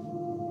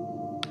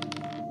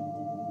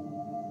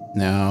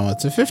 No,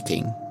 it's a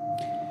 15.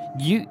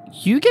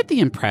 You get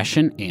the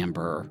impression,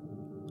 Amber,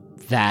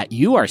 that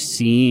you are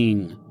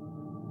seeing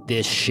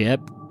this ship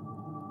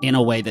in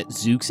a way that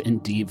Zooks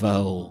and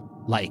Devo,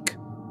 like,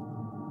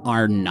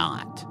 are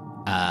not.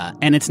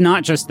 And it's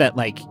not just that,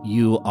 like,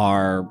 you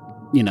are,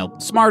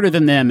 smarter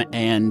than them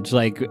and,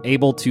 like,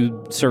 able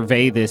to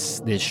survey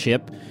this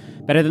ship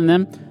better than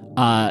them.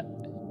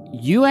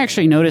 You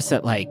actually notice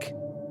that, like,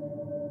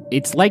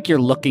 it's like you're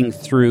looking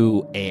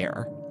through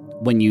air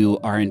when you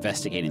are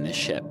investigating this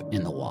ship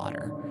in the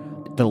water.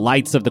 The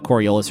lights of the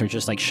Coriolis are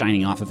just like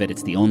shining off of it.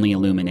 It's the only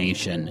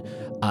illumination.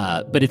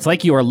 But it's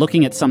like you are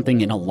looking at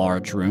something in a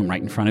large room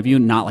right in front of you,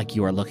 not like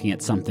you are looking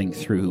at something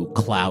through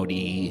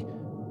cloudy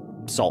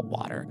salt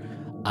water.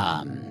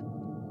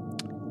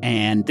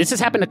 And this has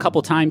happened a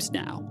couple times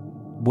now,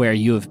 where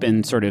you have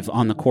been sort of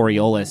on the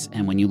Coriolis,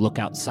 and when you look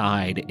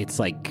outside, it's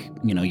like,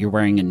 you're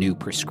wearing a new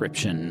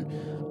prescription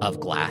of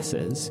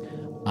glasses.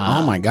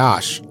 Oh my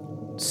gosh.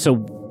 So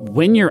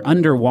when you're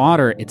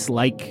underwater, it's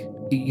like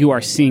you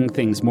are seeing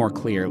things more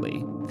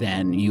clearly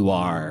than you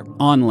are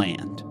on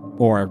land,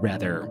 or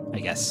rather, I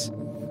guess,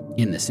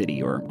 in the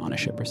city or on a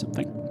ship or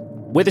something.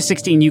 With a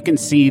 16, you can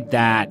see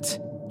that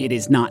it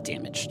is not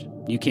damaged.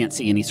 You can't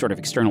see any sort of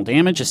external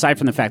damage, aside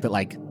from the fact that,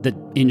 like, the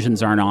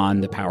engines aren't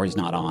on, the power is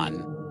not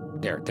on.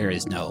 There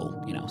is no,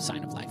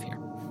 sign of life here.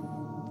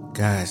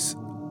 Guys,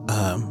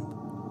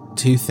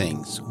 2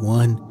 things.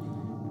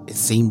 One, it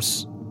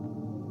seems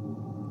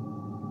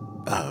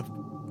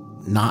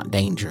not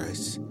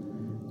dangerous.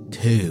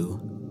 2,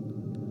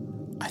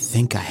 I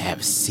think I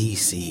have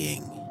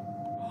sea-seeing.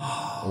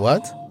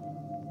 What?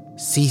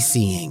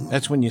 Sea-seeing.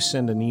 That's when you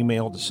send an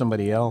email to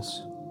somebody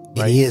else.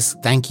 Right? It is.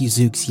 Thank you,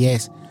 Zooks.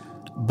 Yes.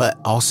 But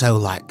also,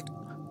 like,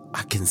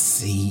 I can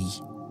see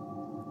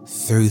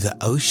through the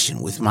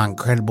ocean with my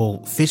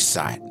incredible fish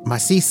sight, my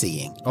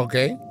sea-seeing.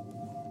 Okay.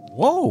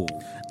 Whoa.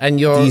 And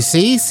Do you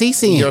see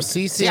sea-seeing? Your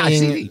sea-seeing Yeah, I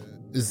see.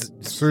 is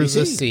through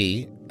the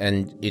sea,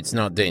 and it's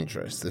not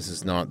dangerous. This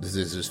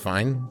is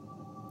fine.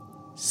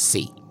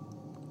 See.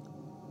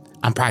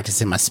 I'm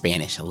practicing my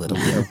Spanish a little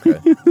bit.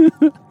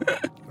 Okay.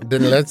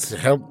 Then let's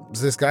help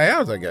this guy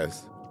out, I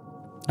guess.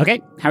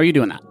 Okay, how are you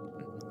doing that?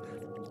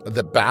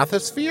 The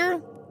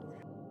bathysphere?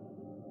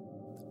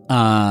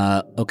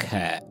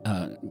 Okay.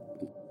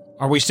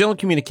 Are we still in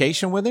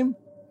communication with him?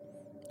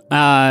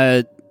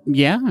 Yeah,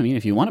 I mean,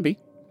 if you want to be.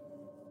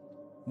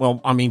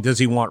 Well, I mean, does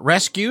he want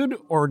rescued,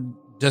 or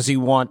does he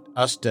want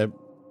us to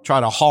try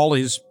to haul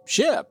his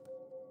ship?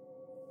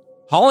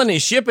 Hauling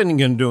his ship isn't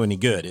going to do any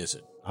good, is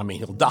it? I mean,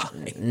 he'll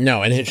die.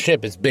 No, and his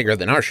ship is bigger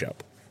than our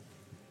ship.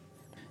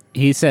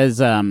 He says,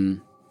 yeah,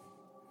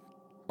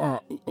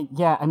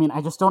 I mean,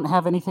 I just don't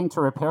have anything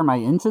to repair my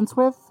engines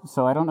with,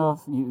 so I don't know if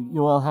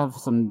you all have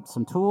some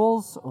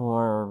tools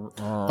or...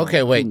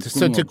 okay, wait,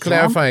 so to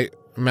clarify,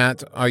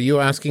 Matt, are you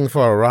asking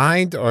for a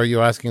ride, or are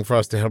you asking for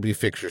us to help you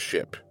fix your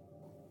ship?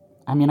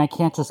 I mean, I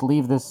can't just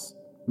leave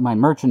my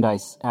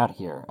merchandise out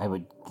here.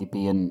 I'd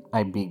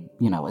be,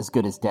 as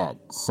good as dead,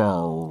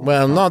 so...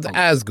 Well, not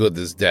as good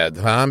as dead,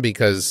 huh?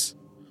 Because...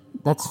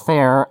 That's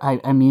fair.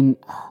 I mean,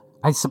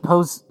 I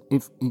suppose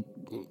if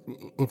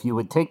you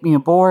would take me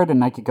aboard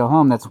and I could go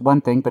home, that's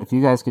one thing. But if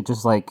you guys could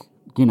just, like,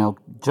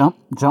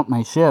 jump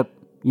my ship,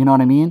 you know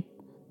what I mean?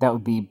 That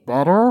would be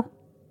better.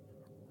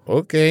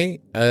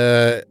 Okay.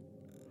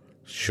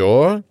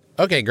 Sure.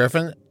 Okay,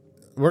 Griffin.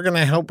 We're going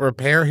to help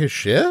repair his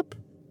ship?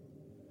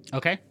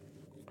 okay.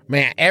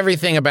 Man,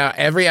 everything about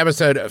every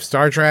episode of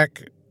Star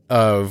Trek,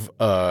 of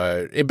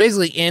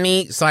basically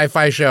any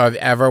sci-fi show I've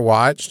ever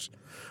watched,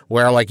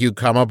 where, like, you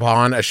come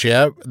upon a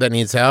ship that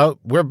needs help,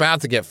 we're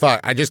about to get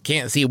fucked. I just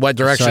can't see what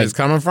direction it's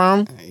coming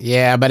from.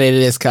 Yeah, but it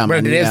is coming.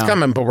 But it is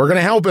coming, but we're going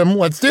to help him.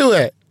 Let's do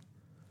it.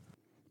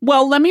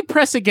 Well, let me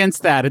press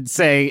against that and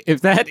say,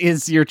 if that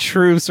is your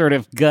true sort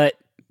of gut,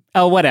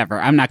 oh,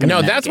 whatever. I'm not going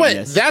to.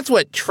 No, that's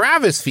what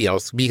Travis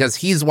feels, because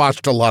he's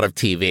watched a lot of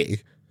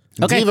TV.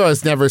 Okay. Devo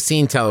has never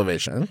seen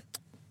television.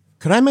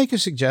 Could I make a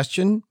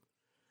suggestion?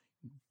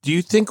 Do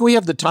you think we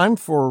have the time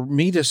for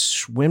me to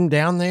swim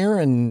down there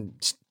and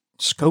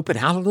scope it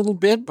out a little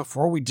bit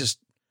before we just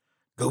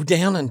go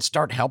down and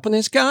start helping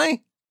this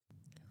guy?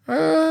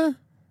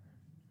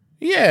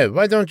 Yeah,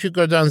 why don't you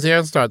go down there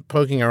and start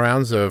poking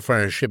around the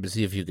front of the ship and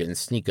see if you can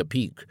sneak a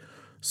peek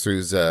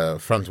through the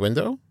front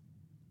window?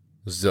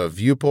 The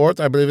viewport,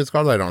 I believe it's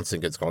called. I don't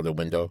think it's called a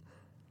window.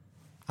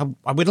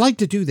 I would like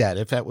to do that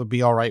if that would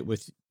be all right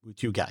with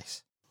you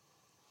guys.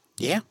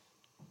 Yeah.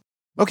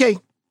 Okay.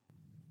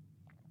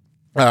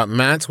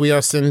 Matt, we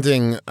are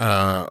sending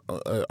our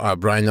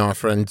Brian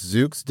friend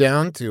Zooks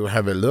down to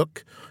have a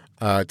look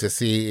to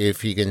see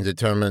if he can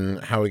determine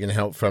how we can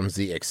help from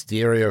the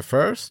exterior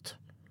first.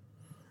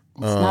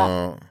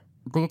 The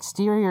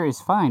exterior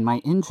is fine. My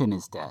engine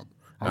is dead.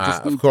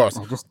 Of course.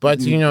 But,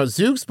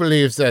 Zooks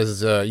believes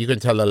as you can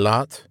tell a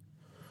lot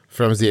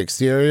from the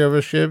exterior of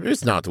a ship.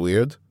 It's not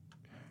weird.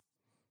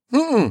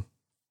 Mm-mm.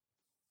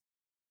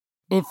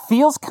 It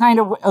feels kind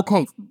of...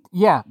 Okay,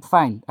 yeah,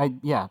 fine.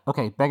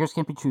 Okay, beggars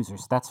can't be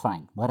choosers. That's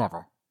fine.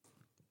 Whatever.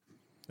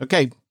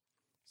 Okay.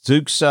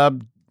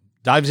 Zooks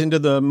dives into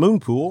the moon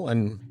pool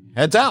and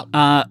heads out.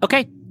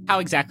 Okay. How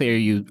exactly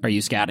are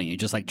you scouting? Are you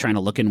just like trying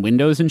to look in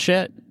windows and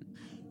shit?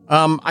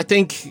 I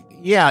think,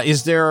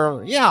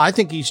 I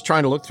think he's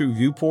trying to look through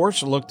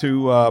viewports, look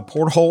through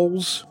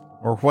portholes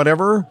or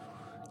whatever.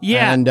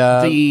 Yeah, and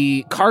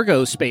the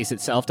cargo space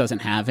itself doesn't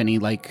have any,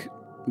 like,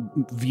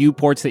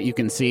 viewports that you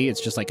can see.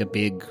 It's just like a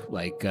big,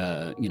 like,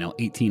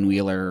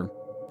 18-wheeler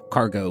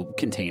cargo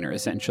container,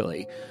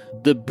 essentially.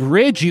 The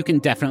bridge you can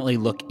definitely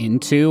look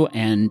into,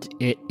 and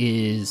it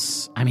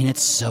is... I mean,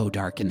 it's so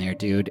dark in there,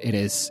 dude. It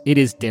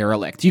is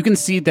derelict. You can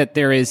see that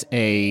there is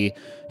a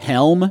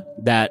helm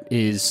that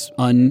is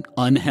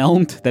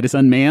unhelmed, that is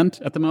unmanned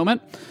at the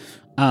moment.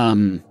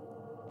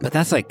 But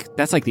that's like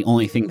the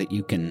only thing that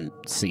you can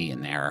see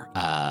in there.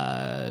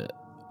 Why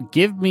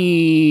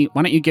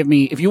don't you give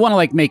me, if you want to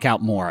like make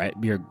out more,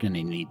 you're going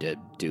to need to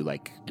do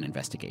like an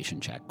investigation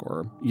check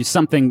or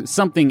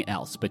something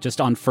else. But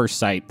just on first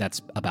sight,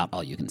 that's about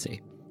all you can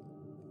see.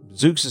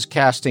 Zooks is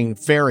casting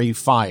fairy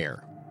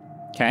fire.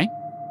 Okay.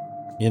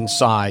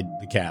 Inside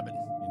the cabin,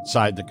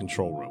 inside the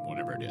control room,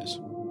 whatever it is.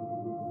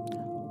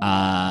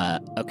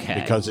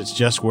 Okay. Because it's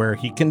just where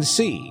he can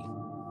see.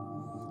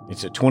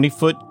 It's a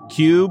 20-foot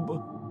cube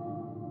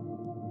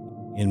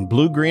in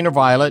blue, green, or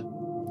violet.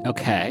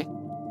 Okay.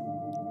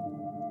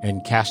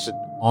 And cast it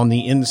on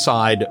the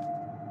inside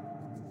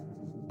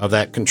of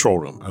that control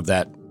room, of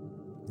that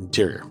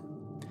interior.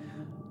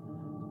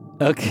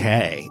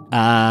 Okay.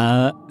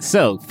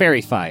 So,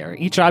 fairy fire.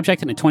 Each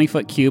object in a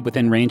 20-foot cube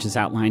within range is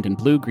outlined in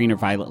blue, green, or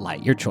violet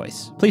light. Your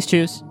choice. Please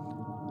choose.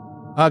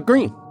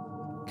 Green.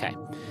 Okay.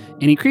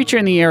 Any creature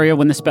in the area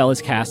when the spell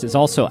is cast is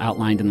also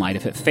outlined in light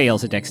if it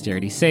fails a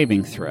dexterity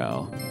saving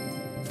throw.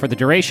 For the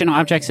duration,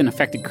 objects and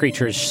affected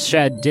creatures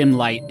shed dim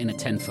light in a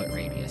 10-foot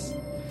radius.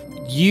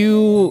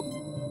 You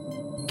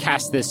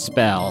cast this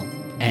spell,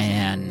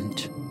 and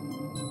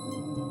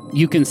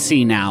you can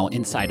see now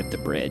inside of the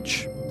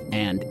bridge.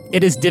 And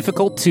it is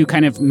difficult to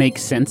kind of make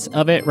sense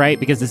of it, right?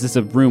 Because this is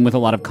a room with a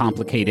lot of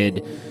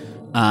complicated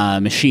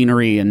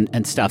machinery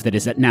and stuff that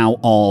is now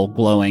all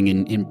glowing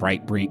in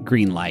bright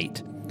green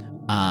light.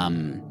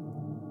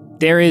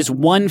 There is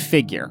one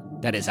figure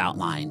that is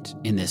outlined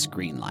in this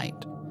green light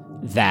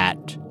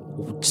that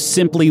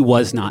simply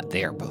was not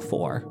there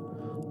before.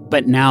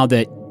 But now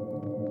that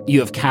you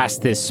have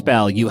cast this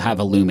spell, you have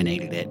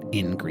illuminated it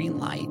in green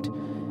light.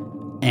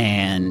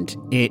 And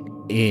it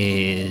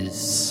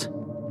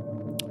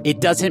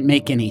doesn't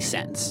make any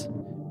sense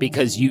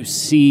because you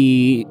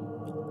see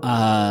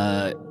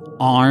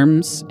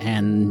arms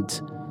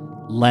and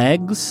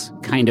legs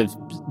kind of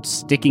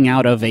sticking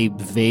out of a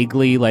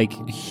vaguely like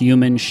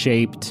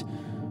human-shaped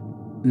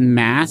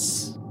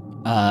mass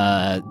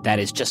that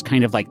is just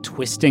kind of like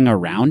twisting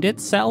around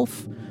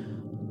itself.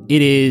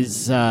 It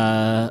is,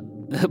 I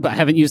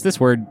haven't used this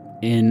word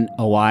in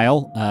a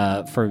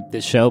while for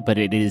this show, but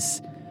it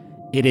is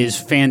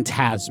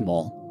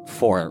phantasmal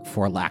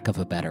for lack of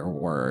a better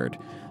word.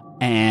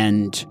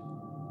 And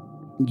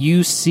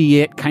you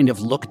see it kind of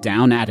look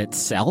down at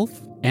itself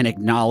and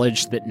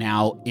acknowledge that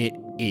now it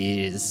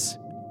is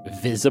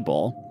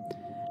visible.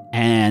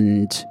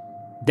 And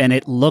then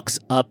it looks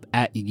up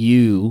at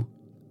you,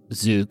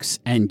 Zooks,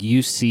 and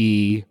you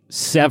see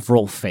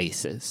several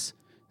faces,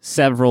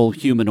 several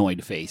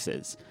humanoid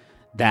faces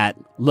that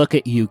look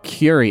at you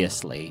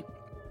curiously.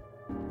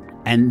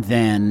 And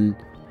then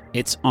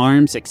its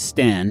arms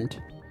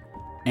extend,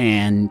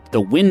 and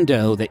the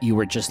window that you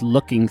were just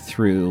looking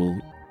through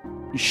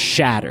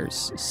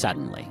shatters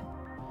suddenly.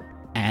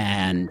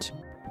 And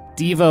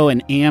Devo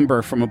and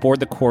Amber, from aboard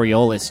the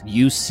Coriolis,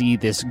 you see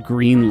this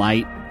green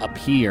light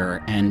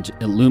appear and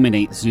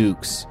illuminate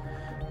Zooks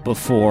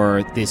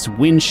before this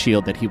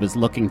windshield that he was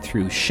looking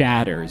through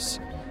shatters.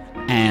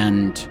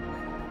 And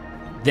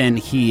then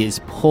he is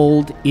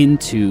pulled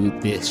into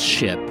this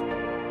ship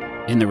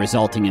in the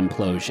resulting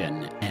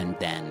implosion and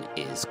then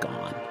is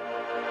gone.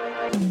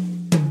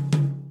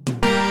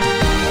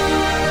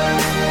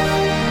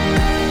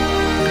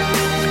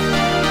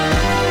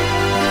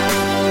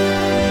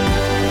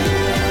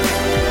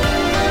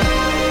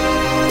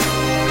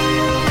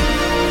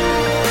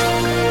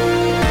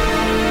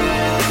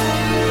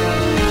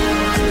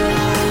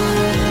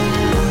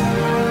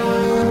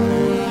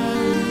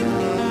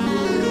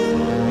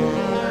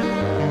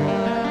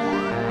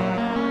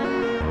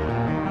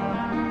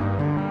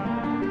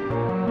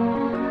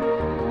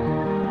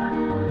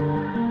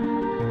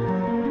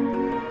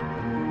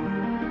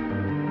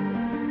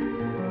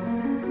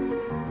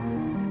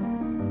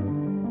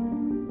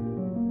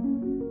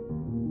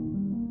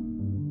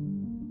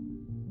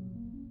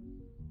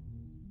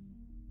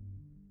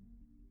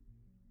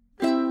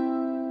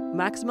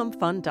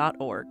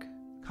 MaximumFun.org.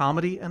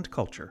 Comedy and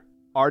culture.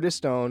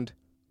 Artist owned.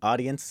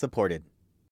 Audience supported.